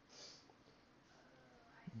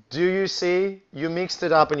 Do you see? You mixed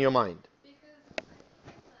it up in your mind. Because I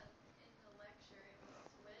think that in the lecture it was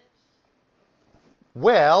switched.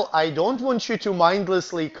 Well, I don't want you to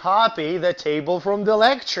mindlessly copy the table from the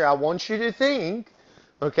lecture. I want you to think.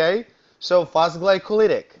 Okay? So fast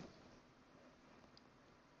glycolytic.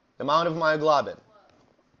 Amount of myoglobin.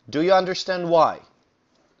 Do you understand why?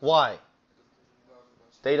 Why?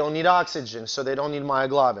 They don't need oxygen, so they don't need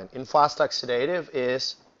myoglobin. In fast oxidative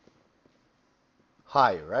is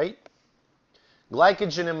high, right?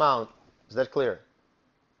 Glycogen amount, is that clear?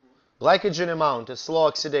 Glycogen amount is slow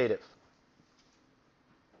oxidative.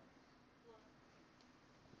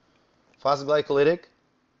 Fast glycolytic?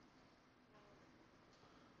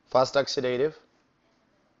 Fast oxidative?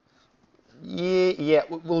 Yeah,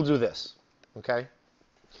 we'll do this, okay?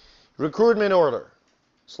 Recruitment order,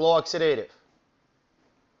 slow oxidative.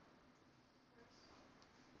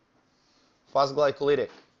 Fast glycolytic.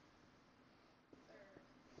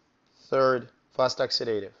 Third, fast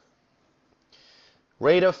oxidative.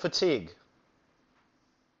 Rate of fatigue.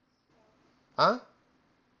 Huh?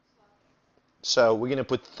 So we're going to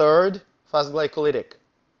put third, fast glycolytic.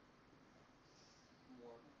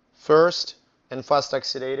 First, and fast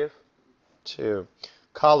oxidative. 2.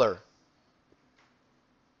 Color.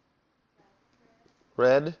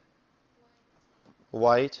 Red.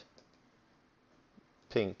 white,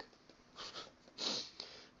 pink.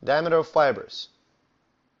 Diameter of fibers.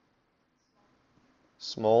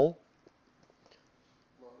 Small,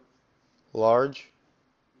 large.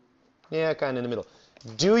 Yeah, kind of in the middle.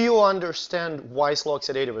 Do you understand why slow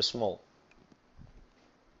oxidative is small?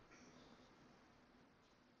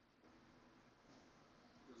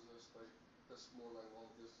 That's more like long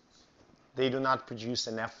distance. They do not produce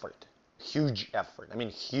an effort. Huge effort. I mean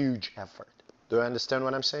huge effort. Do you understand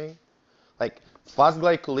what I'm saying? Like fast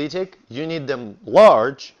glycolytic, you need them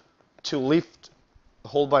large to lift a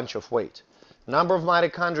whole bunch of weight. Number of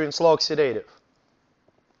mitochondria in slow oxidative.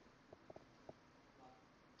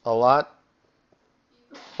 A lot.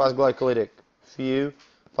 Fast glycolytic, few.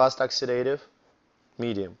 Fast oxidative,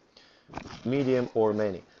 medium. Medium or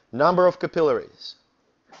many. Number of capillaries.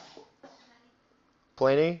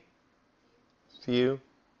 Plenty. Few.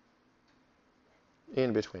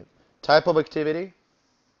 In between. Type of activity.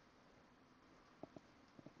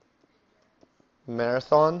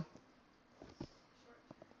 Marathon.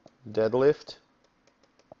 Deadlift.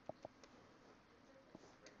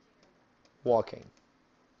 Walking.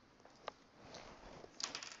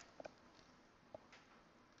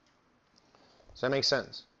 Does that make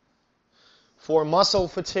sense? For muscle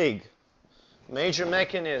fatigue, major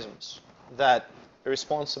mechanisms that are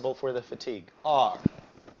responsible for the fatigue are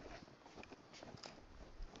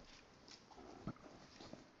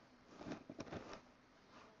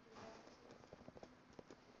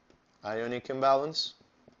ionic imbalance.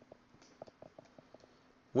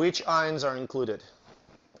 Which ions are included?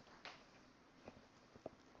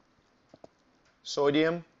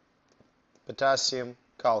 Sodium, potassium,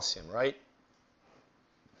 calcium, right?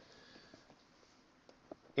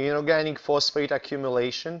 Inorganic phosphate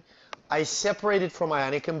accumulation. I separated from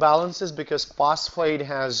ionic imbalances because phosphate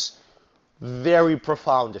has very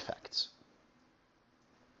profound effects.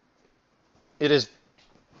 It is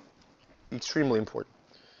extremely important.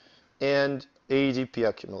 And ADP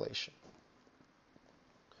accumulation.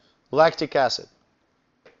 Lactic acid.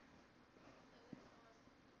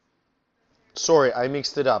 Sorry, I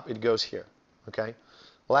mixed it up. It goes here. Okay?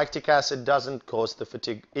 Lactic acid doesn't cause the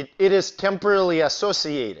fatigue. It is temporarily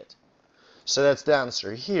associated. So that's the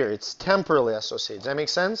answer. Here, it's temporarily associated. Does that make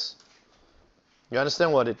sense? You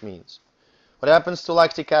understand what it means? What happens to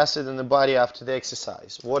lactic acid in the body after the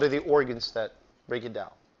exercise? What are the organs that break it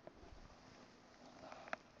down?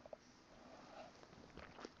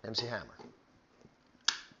 MC Hammer.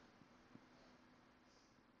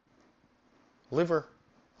 Liver,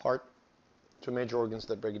 heart, two major organs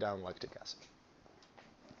that break down lactic acid.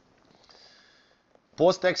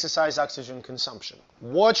 Post-exercise oxygen consumption.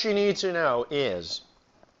 What you need to know is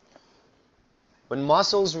when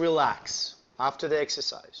muscles relax after the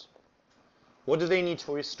exercise, what do they need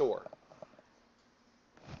to restore?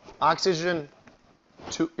 Oxygen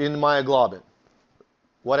in myoglobin.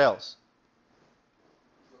 What else?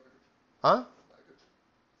 Huh?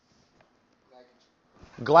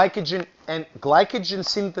 Glycogen, and glycogen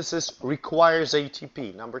synthesis requires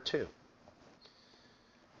ATP, number 2.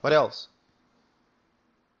 What else?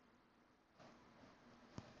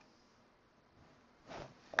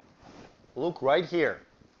 Look right here.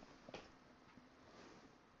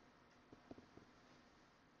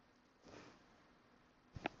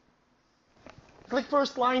 Click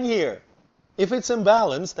first line here. If it's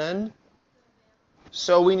imbalanced, then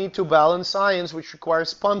so we need to balance ions, which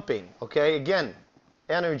requires pumping. Okay, again,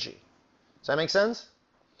 energy. Does that make sense?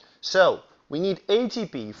 So we need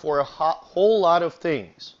ATP for a whole lot of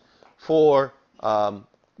things. For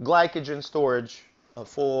glycogen storage,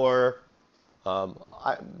 for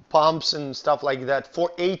pumps and stuff like that.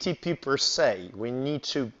 For ATP per se, we need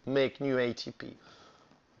to make new ATP.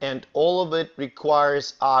 And all of it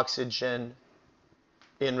requires oxygen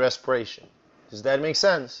in respiration. Does that make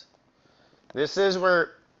sense? This is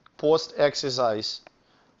where post-exercise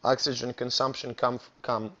oxygen consumption come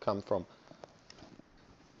from.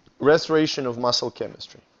 Restoration of muscle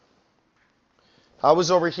chemistry. How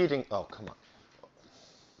is overheating? Oh, come on.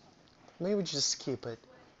 Maybe we just skip it.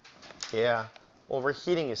 Yeah.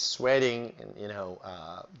 Overheating is sweating and,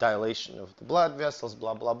 dilation of the blood vessels,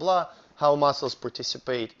 blah, blah, blah. How muscles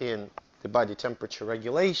participate in the body temperature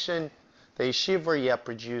regulation. They shiver,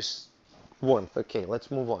 produce warmth. Okay,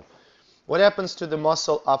 let's move on. What happens to the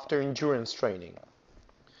muscle after endurance training?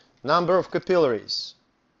 Number of capillaries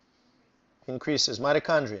increases.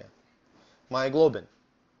 Mitochondria, myoglobin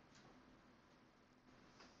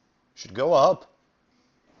should go up.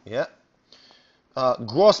 Yeah.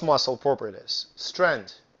 Gross muscle properties.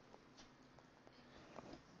 Strength.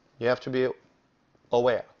 You have to be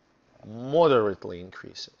aware. Moderately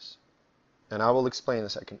increases. And I will explain in a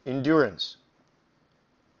second. Endurance.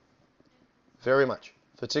 Very much.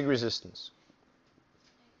 Fatigue resistance.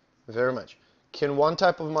 Very much. Can one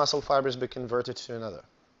type of muscle fibers be converted to another?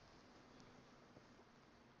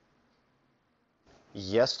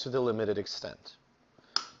 Yes, to the limited extent.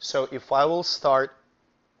 So if I will start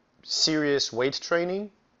serious weight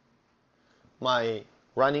training, my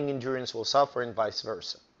running endurance will suffer and vice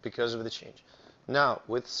versa because of the change. Now,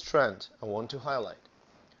 with strength, I want to highlight.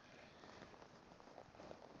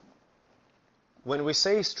 When we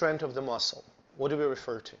say strength of the muscle, what do we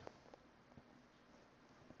refer to?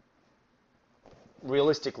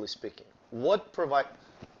 Realistically speaking, what provide?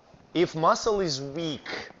 If muscle is weak,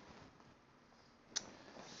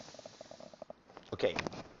 okay.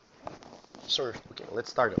 Sorry. Okay, let's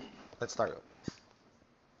start over.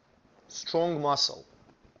 Strong muscle.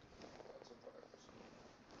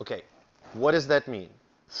 Okay, what does that mean?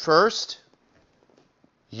 First,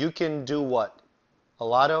 you can do what? A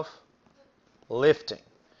lot of lifting.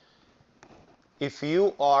 If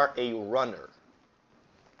you are a runner,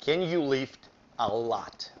 can you lift a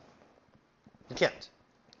lot? You can't.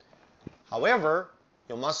 However,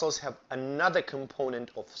 your muscles have another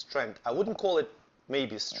component of strength. I wouldn't call it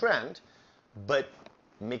maybe strength, but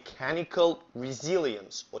mechanical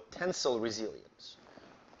resilience or tensile resilience.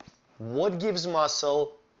 What gives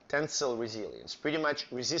muscle tensile resilience? Pretty much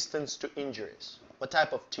resistance to injuries. What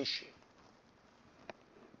type of tissue?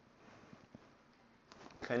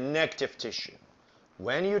 Connective tissue.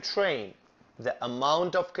 When you train, the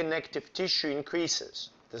amount of connective tissue increases.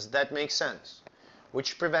 Does that make sense?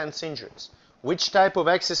 Which prevents injuries. Which type of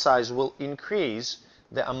exercise will increase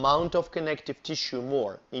the amount of connective tissue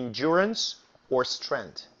more? Endurance or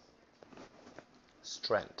strength?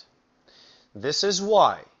 Strength. This is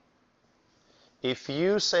why if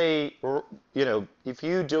you say, if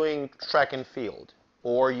you're doing track and field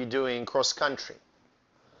or you're doing cross country,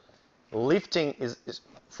 lifting is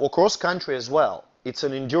for cross country as well. It's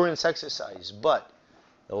an endurance exercise, but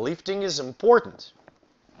lifting is important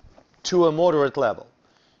to a moderate level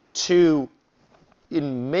to,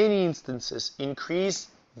 in many instances, increase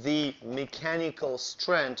the mechanical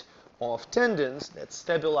strength of tendons that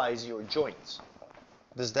stabilize your joints.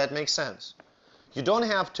 Does that make sense? You don't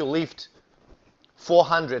have to lift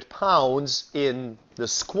 400 pounds in the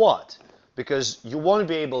squat because you won't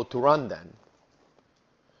be able to run then.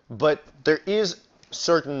 But there is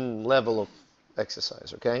certain level of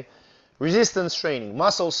exercise, okay? Resistance training,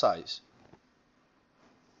 muscle size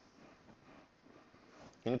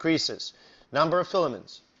increases. Number of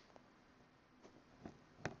filaments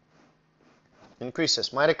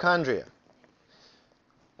increases. Mitochondria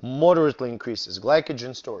moderately increases.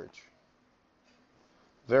 Glycogen storage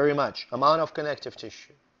very much. Amount of connective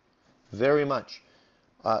tissue very much.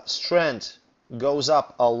 Strength goes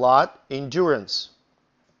up a lot. Endurance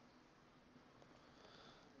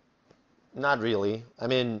not really. I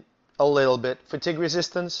mean, a little bit. Fatigue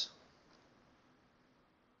resistance?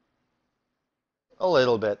 A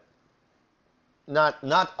little bit. Not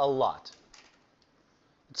a lot.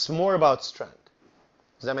 It's more about strength.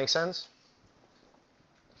 Does that make sense?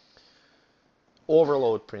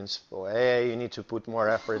 Overload principle. Hey, you need to put more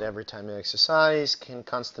effort every time you exercise. Can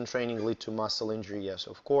constant training lead to muscle injury? Yes,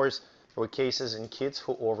 of course. There were cases in kids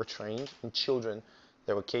who overtrained. In children,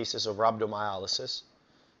 there were cases of rhabdomyolysis.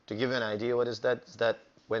 To give you an idea, what is that? Is that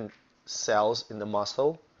when cells in the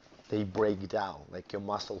muscle, they break down, like your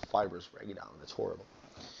muscle fibers break down. That's horrible.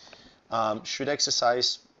 Should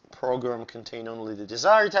exercise program contain only the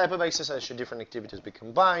desired type of exercise? Should different activities be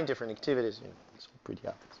combined? Different activities, it's pretty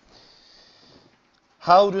obvious.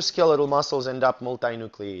 How do skeletal muscles end up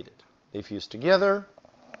multinucleated? They fuse together.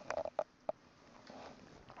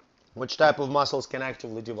 Which type of muscles can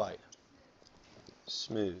actively divide?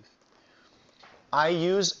 Smooth. I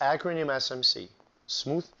use acronym SMC,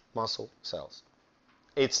 smooth muscle cells.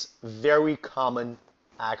 It's very common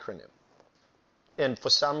acronym. And for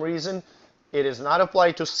some reason, it is not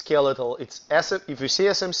applied to skeletal. If you see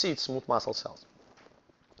SMC, it's smooth muscle cells.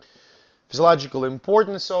 Physiological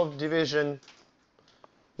importance of division.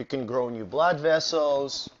 You can grow new blood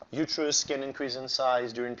vessels. Uterus can increase in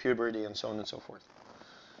size during puberty and so on and so forth.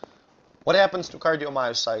 What happens to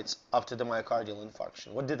cardiomyocytes after the myocardial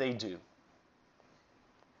infarction? What do they do?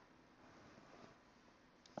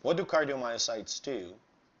 What do cardiomyocytes do?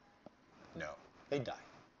 No, they die.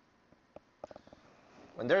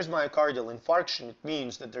 When there's myocardial infarction, it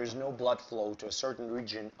means that there's no blood flow to a certain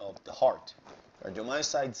region of the heart.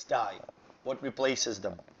 Cardiomyocytes die. What replaces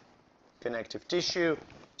them? Connective tissue.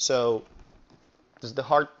 So, does the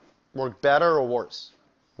heart work better or worse?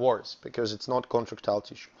 Worse, because it's not contractile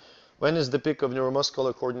tissue. When is the peak of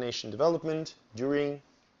neuromuscular coordination development? During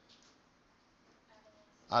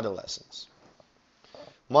adolescence.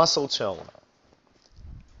 Muscle tone.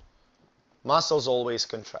 Muscles always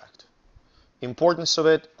contract. Importance of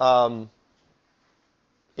it,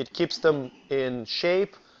 it keeps them in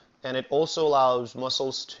shape, and it also allows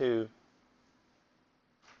muscles to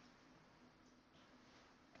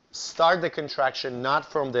start the contraction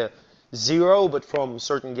not from the zero, but from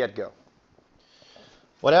certain get-go.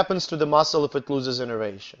 What happens to the muscle if it loses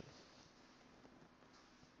innervation?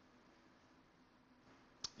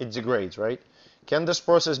 It degrades, right? Can this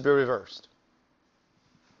process be reversed?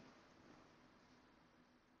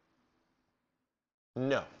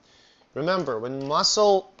 No. Remember, when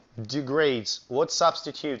muscle degrades, what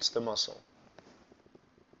substitutes the muscle?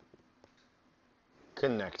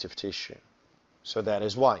 Connective tissue. So that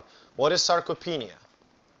is why. What is sarcopenia?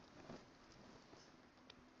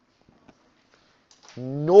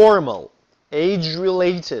 Normal,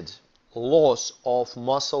 age-related loss of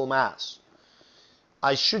muscle mass.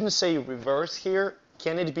 I shouldn't say reverse here.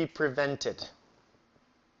 Can it be prevented?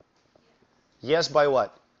 Yes, by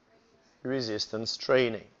what? Resistance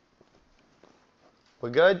training. We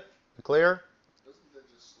good? We clear? Doesn't that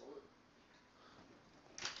just slow it?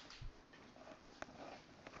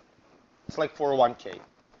 It's like 401k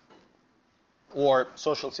or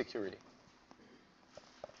Social Security.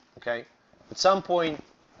 Okay? At some point,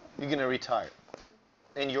 you're going to retire.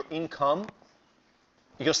 And your income,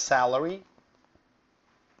 your salary,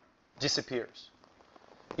 disappears.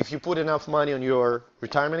 If you put enough money on your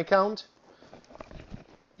retirement account,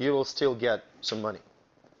 you will still get some money.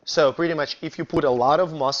 So pretty much if you put a lot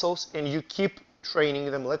of muscles and you keep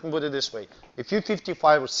training them, let me put it this way. If you're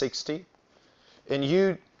 55 or 60 and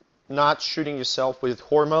you not shooting yourself with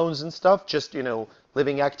hormones and stuff, just,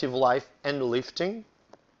 living active life and lifting,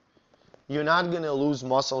 you're not going to lose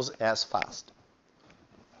muscles as fast.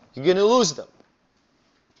 You're going to lose them,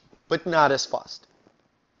 but not as fast.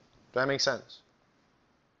 Does that make sense?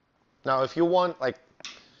 Now, if you want, there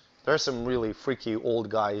are some really freaky old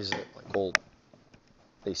guys that,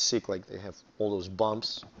 they sick, they have all those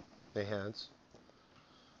bumps in their hands.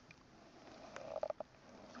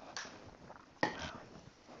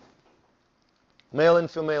 Male and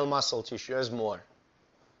female muscle tissue has more.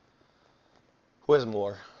 Who has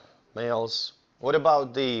more? Males. What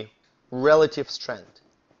about the relative strength?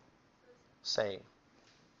 Same.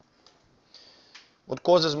 What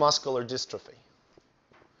causes muscular dystrophy?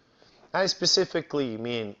 I specifically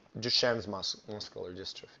mean Duchenne's muscular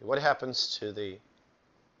dystrophy. What happens to the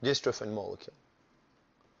dystrophin molecule?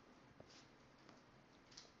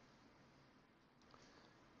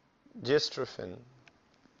 Dystrophin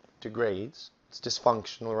degrades. It's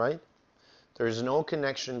dysfunctional, right? There is no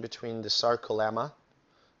connection between the sarcolemma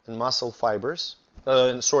and muscle fibers,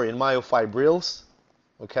 and myofibrils,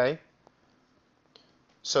 okay?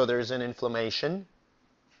 So there is an inflammation.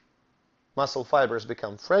 Muscle fibers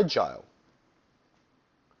become fragile.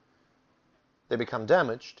 They become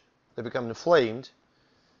damaged. They become inflamed.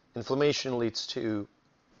 Inflammation leads to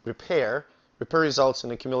repair. Repair results in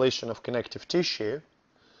accumulation of connective tissue,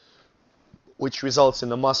 which results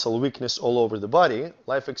in a muscle weakness all over the body.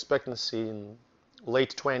 Life expectancy in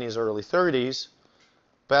late 20s, early 30s.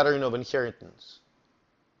 Pattern of inheritance.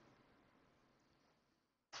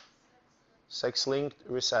 Sex-linked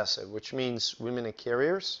recessive, which means women are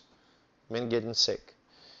carriers, men getting sick.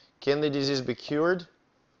 Can the disease be cured?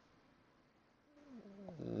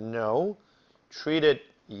 No. Treated,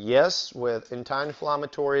 yes, with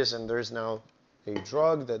anti-inflammatories, and there's now a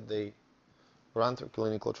drug that they run through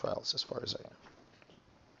clinical trials, as far as I know.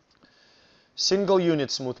 Single unit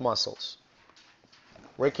smooth muscles.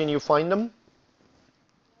 Where can you find them?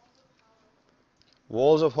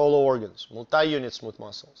 Walls of hollow organs. Multi-unit smooth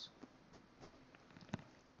muscles.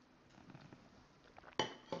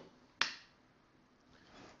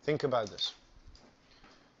 Think about this.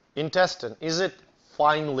 Intestine, is it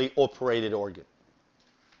finely operated organ?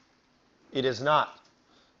 It is not.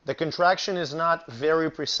 The contraction is not very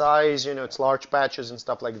precise, it's large patches and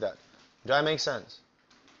stuff like that. Does that make sense?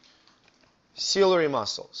 Ciliary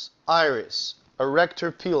muscles, iris,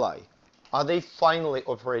 erector pili, are they finely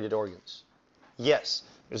operated organs? Yes.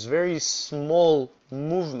 There's very small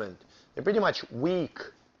movement. They're pretty much weak,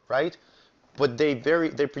 right? But they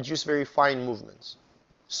produce very fine movements.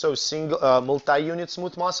 So multi-unit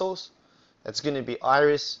smooth muscles, that's going to be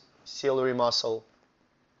iris, ciliary muscle,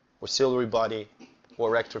 or ciliary body, or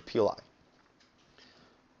erector pili.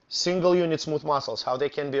 Single unit smooth muscles, how they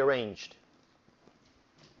can be arranged?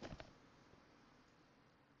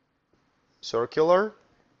 Circular,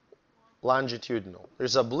 longitudinal.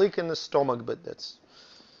 There's oblique in the stomach, but that's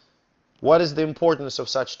What is the importance of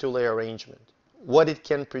such two-layer arrangement? What it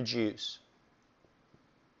can produce?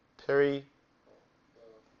 The Per-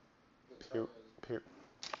 tongue is per-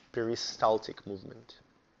 peristaltic movement.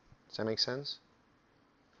 Does that make sense?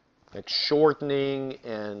 Like shortening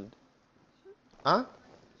and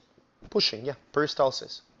pushing, yeah,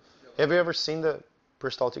 peristalsis. Have you ever seen the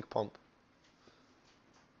peristaltic pump?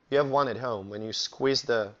 You have one at home. When you squeeze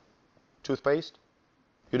the toothpaste,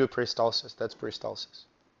 you do peristalsis. That's peristalsis.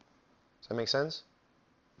 Does that make sense?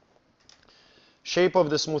 Shape of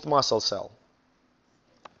the smooth muscle cell.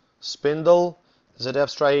 Spindle. Does it have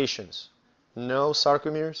striations? No.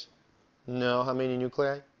 Sarcomeres? No. How many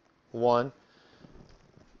nuclei? One.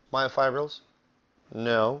 Myofibrils?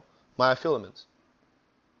 No. Myofilaments?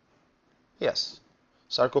 Yes.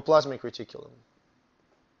 Sarcoplasmic reticulum?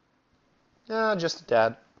 Just a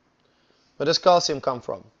tad. Where does calcium come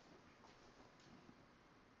from?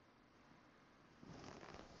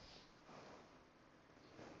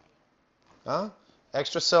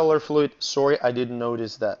 Extracellular fluid. Sorry, I didn't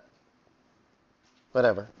notice that.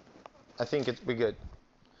 Whatever. I think we're good.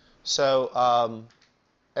 So,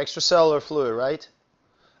 extracellular fluid, right?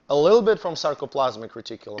 A little bit from sarcoplasmic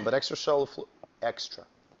reticulum, but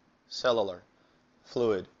extracellular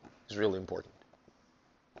fluid is really important.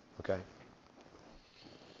 Okay.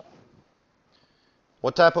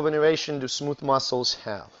 What type of innervation do smooth muscles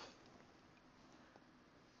have?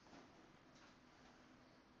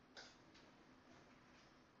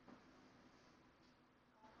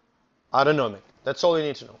 Autonomic. That's all you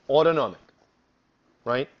need to know. Autonomic.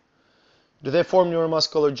 Right? Do they form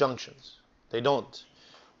neuromuscular junctions? They don't.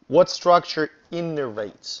 What structure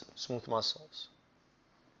innervates smooth muscles?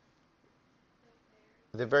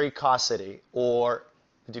 The varicosity or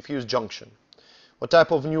diffuse junction. What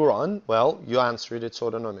type of neuron? Well, you answered, it's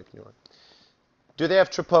autonomic neuron. Do they have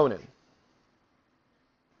troponin?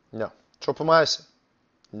 No. Tropomyosin?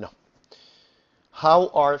 No. How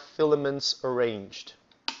are filaments arranged?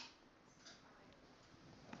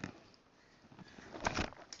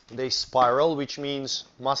 They spiral, which means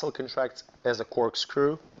muscle contracts as a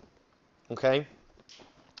corkscrew. Okay?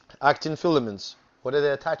 Actin filaments, what are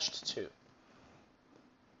they attached to?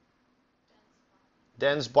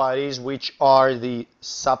 Dense bodies, which are the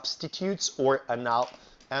substitutes or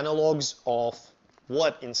analogs of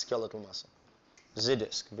what in skeletal muscle?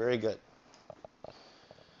 Z-disc. Very good.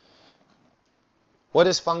 What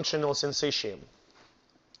is functional syncytium?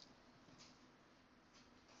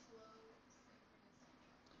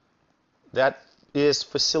 That is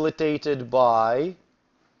facilitated by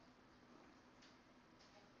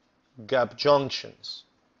gap junctions.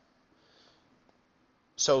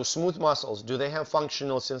 So smooth muscles, do they have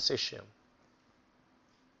functional syncytium?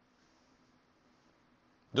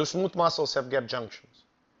 Do smooth muscles have gap junctions?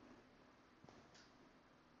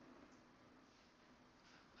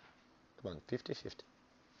 Come on, 50-50.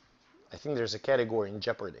 I think there's a category in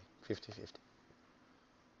Jeopardy, 50-50.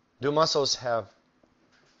 Do muscles have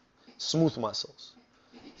smooth muscles?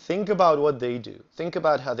 Think about what they do. Think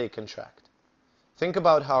about how they contract. Think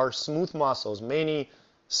about how our smooth muscles, many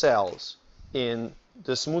cells in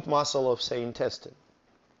the smooth muscle of, say, intestine,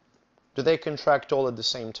 do they contract all at the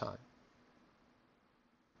same time?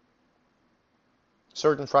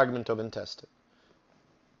 Certain fragment of intestine.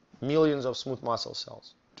 Millions of smooth muscle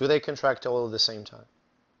cells. Do they contract all at the same time?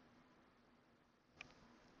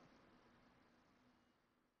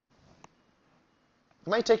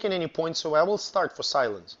 Am I taking any points? So I will start for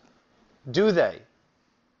silence. Do they?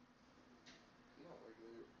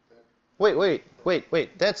 Wait.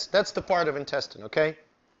 That's the part of intestine, okay?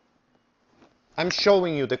 I'm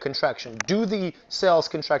showing you the contraction. Do the cells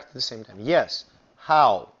contract at the same time? Yes.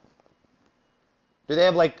 How? Do they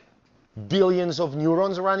have like billions of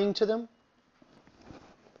neurons running to them?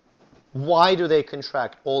 Why do they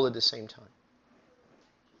contract all at the same time?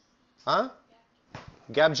 Huh?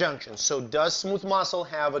 Gap junction. So does smooth muscle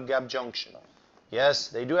have a gap junction? Yes,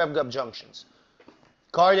 they do have gap junctions.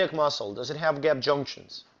 Cardiac muscle, does it have gap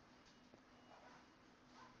junctions?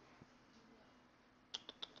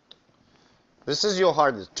 This is your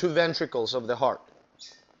heart, two ventricles of the heart.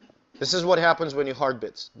 This is what happens when your heart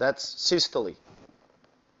beats. That's systole.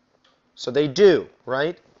 So they do,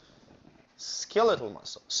 right? Skeletal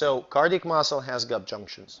muscle. So cardiac muscle has gap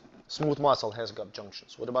junctions. Smooth muscle has gap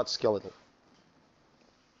junctions. What about skeletal?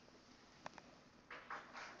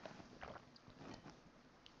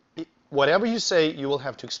 Whatever you say, you will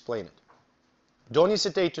have to explain it. Don't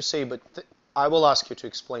hesitate to say, but I will ask you to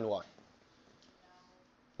explain why.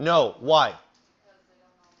 No, why?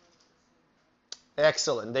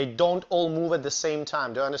 Excellent. They don't all move at the same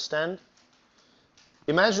time. Do you understand?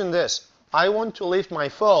 Imagine this. I want to lift my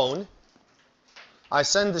phone I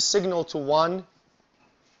send the signal to one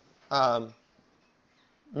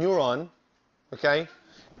neuron, okay,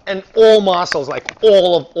 and all muscles, like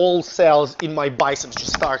all cells in my biceps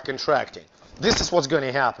just start contracting. This is what's going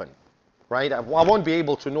to happen, right? I won't be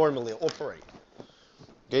able to normally operate.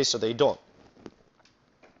 Okay, so they don't.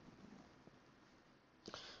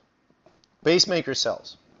 Pacemaker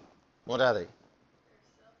cells, what are they?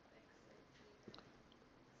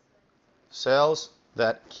 Cells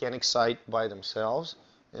that can excite by themselves,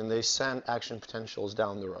 and they send action potentials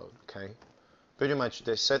down the road, okay? Pretty much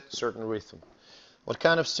they set certain rhythm. What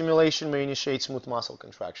kind of stimulation may initiate smooth muscle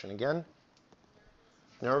contraction? Again,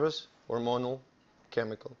 nervous, hormonal,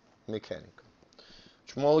 chemical, mechanical.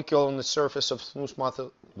 Which molecule on the surface of smooth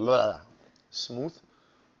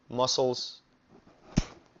muscles,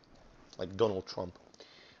 like Donald Trump,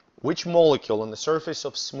 which molecule on the surface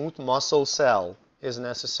of smooth muscle cell is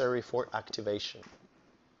necessary for activation?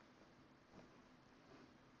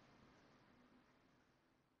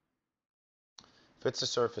 If it's the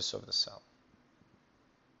surface of the cell.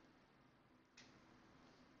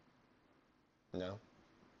 No.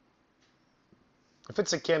 If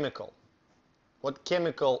it's a chemical, what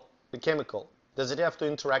chemical, the chemical, does it have to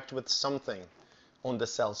interact with something on the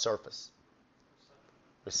cell surface?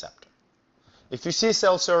 Receptor. If you see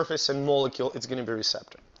cell surface and molecule, it's going to be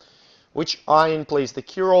receptor. Which ion plays the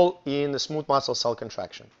key role in the smooth muscle cell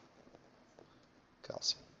contraction?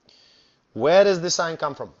 Calcium. Where does this ion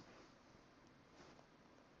come from?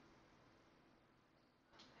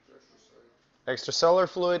 Extracellular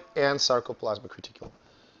fluid and sarcoplasmic reticulum.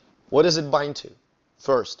 What does it bind to?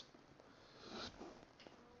 First,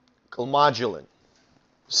 calmodulin.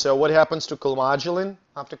 So what happens to calmodulin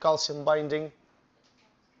after calcium binding?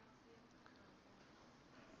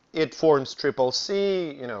 It forms triple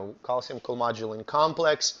C, calcium calmodulin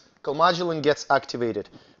complex. Calmodulin gets activated.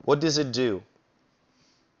 What does it do?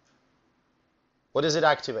 What does it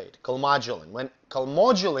activate? Calmodulin. When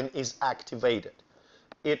calmodulin is activated,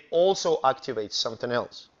 it also activates something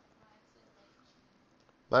else.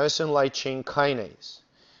 Myosin light chain kinase.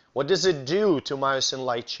 What does it do to myosin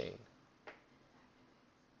light chain?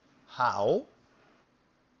 How?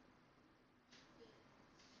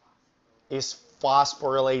 Is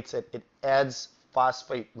phosphorylates it adds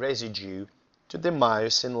phosphate residue to the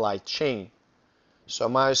myosin light chain. So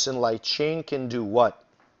myosin light chain can do what?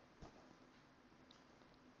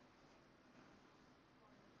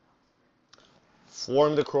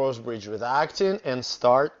 Form the cross bridge with actin and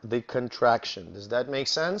start the contraction. Does that make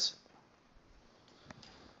sense?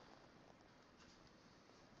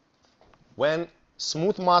 When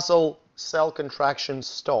smooth muscle cell contraction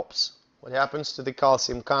stops, what happens to the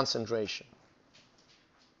calcium concentration?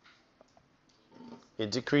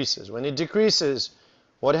 It decreases. When it decreases,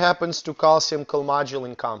 what happens to calcium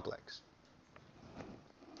calmodulin complex?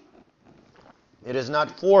 It is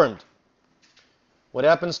not formed. What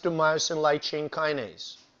happens to myosin light chain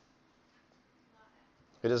kinase?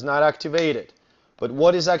 It is not activated. But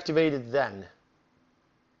what is activated then?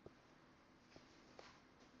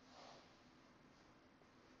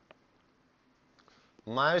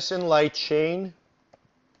 Myosin light chain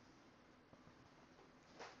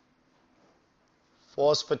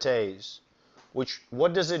phosphatase, which,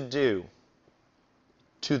 what does it do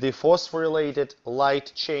to the phosphorylated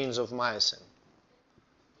light chains of myosin?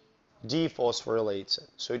 Dephosphorylates it.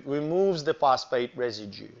 So it removes the phosphate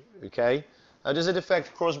residue, okay? How does it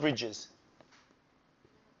affect cross bridges?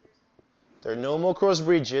 There are no more cross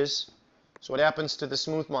bridges. So what happens to the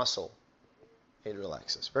smooth muscle? It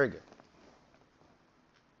relaxes. Very good.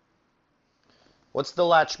 What's the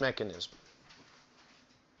latch mechanism?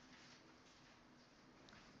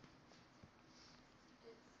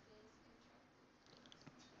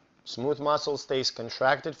 Smooth muscle stays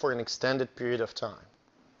contracted for an extended period of time.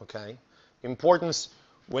 Okay? Importance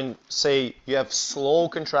when, say, you have slow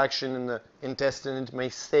contraction in the intestine, it may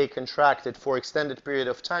stay contracted for extended period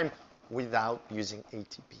of time without using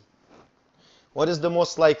ATP. What is the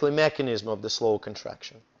most likely mechanism of the slow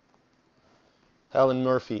contraction? Helen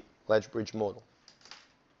Murphy, latch bridge model.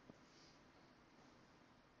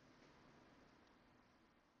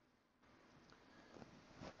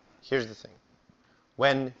 Here's the thing.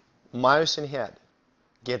 When myosin head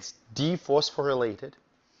gets dephosphorylated,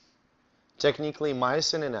 technically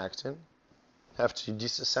myosin and actin have to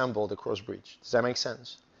disassemble the cross bridge. Does that make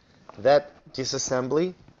sense? That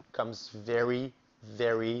disassembly comes very,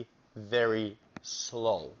 very, very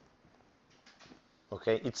slow.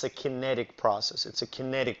 Okay? It's a kinetic process. It's a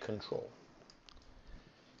kinetic control.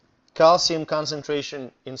 Calcium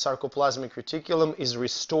concentration in sarcoplasmic reticulum is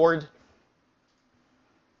restored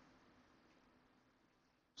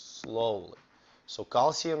slowly. So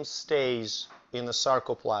calcium stays in the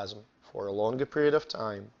sarcoplasm for a longer period of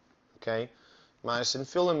time. Okay? Myosin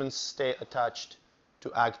filaments stay attached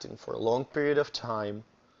to actin for a long period of time.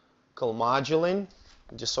 Calmodulin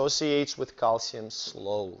dissociates with calcium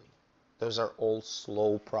slowly. Those are all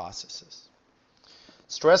slow processes.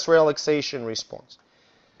 Stress relaxation response.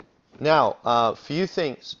 Now, a few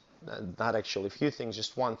things, not actually a few things,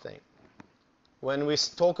 just one thing. When we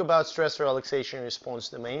talk about stress relaxation response,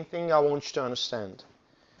 the main thing I want you to understand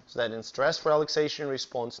is that in stress relaxation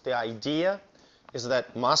response, the idea is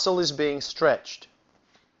that muscle is being stretched.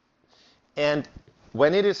 And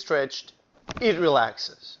when it is stretched, it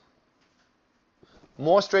relaxes.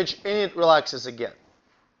 More stretch and it relaxes again.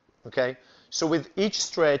 Okay? So with each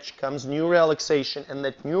stretch comes new relaxation, and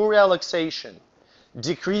that new relaxation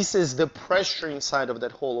decreases the pressure inside of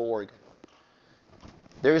that whole organ.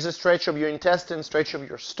 There is a stretch of your intestine, stretch of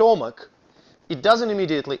your stomach. It doesn't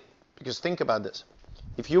immediately, because think about this.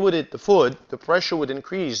 If you would eat the food, the pressure would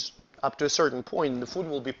increase up to a certain point, and the food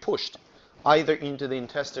will be pushed either into the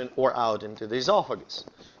intestine or out into the esophagus.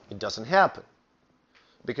 It doesn't happen.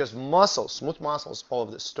 Because muscles, smooth muscles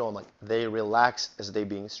of the stomach, they relax as they're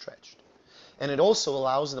being stretched. And it also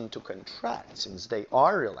allows them to contract since they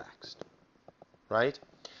are relaxed. Right?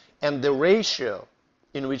 And the ratio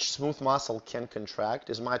in which smooth muscle can contract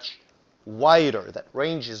is much wider. That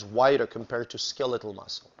range is wider compared to skeletal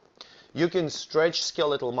muscle. You can stretch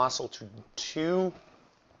skeletal muscle to 2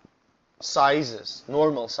 sizes,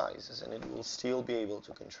 normal sizes, and it will still be able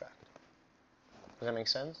to contract. Does that make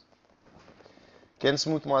sense? Can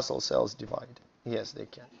smooth muscle cells divide? Yes, they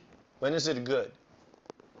can. When is it good?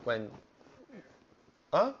 When?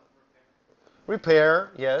 Huh?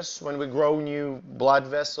 Repair, yes. When we grow new blood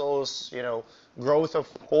vessels, growth of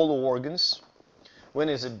whole organs. When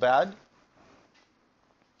is it bad?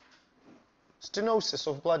 Stenosis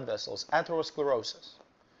of blood vessels, atherosclerosis.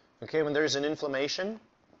 Okay, when there is an inflammation,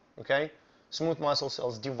 okay, smooth muscle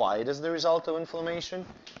cells divide as the result of inflammation.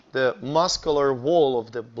 The muscular wall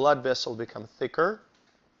of the blood vessel becomes thicker,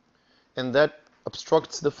 and that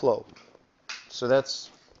obstructs the flow. So that's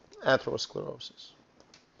atherosclerosis.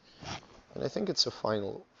 And I think it's a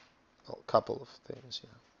final couple of things. Yeah.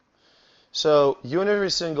 So unitary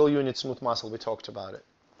single unit smooth muscle, we talked about it.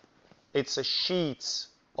 It's a sheets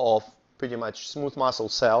of pretty much smooth muscle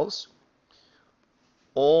cells,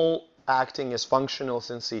 all acting as functional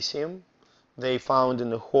syncytium. They found in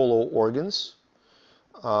the hollow organs.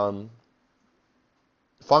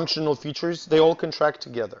 Functional features, they all contract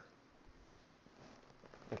together.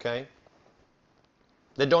 Okay?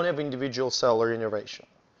 They don't have individual cellular innervation.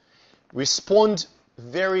 Respond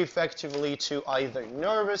very effectively to either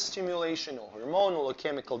nervous stimulation or hormonal or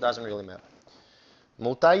chemical, doesn't really matter.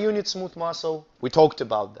 Multi-unit smooth muscle, we talked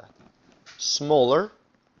about that. Smaller,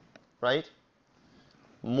 right?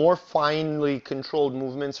 More finely controlled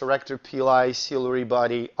movements, erector pili, ciliary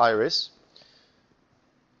body, iris.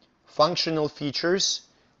 Functional features,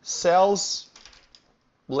 cells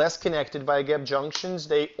less connected by gap junctions,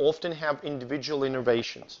 they often have individual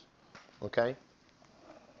innervations. Okay?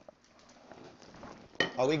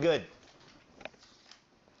 Are we good?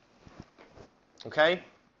 Okay?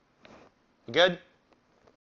 Good?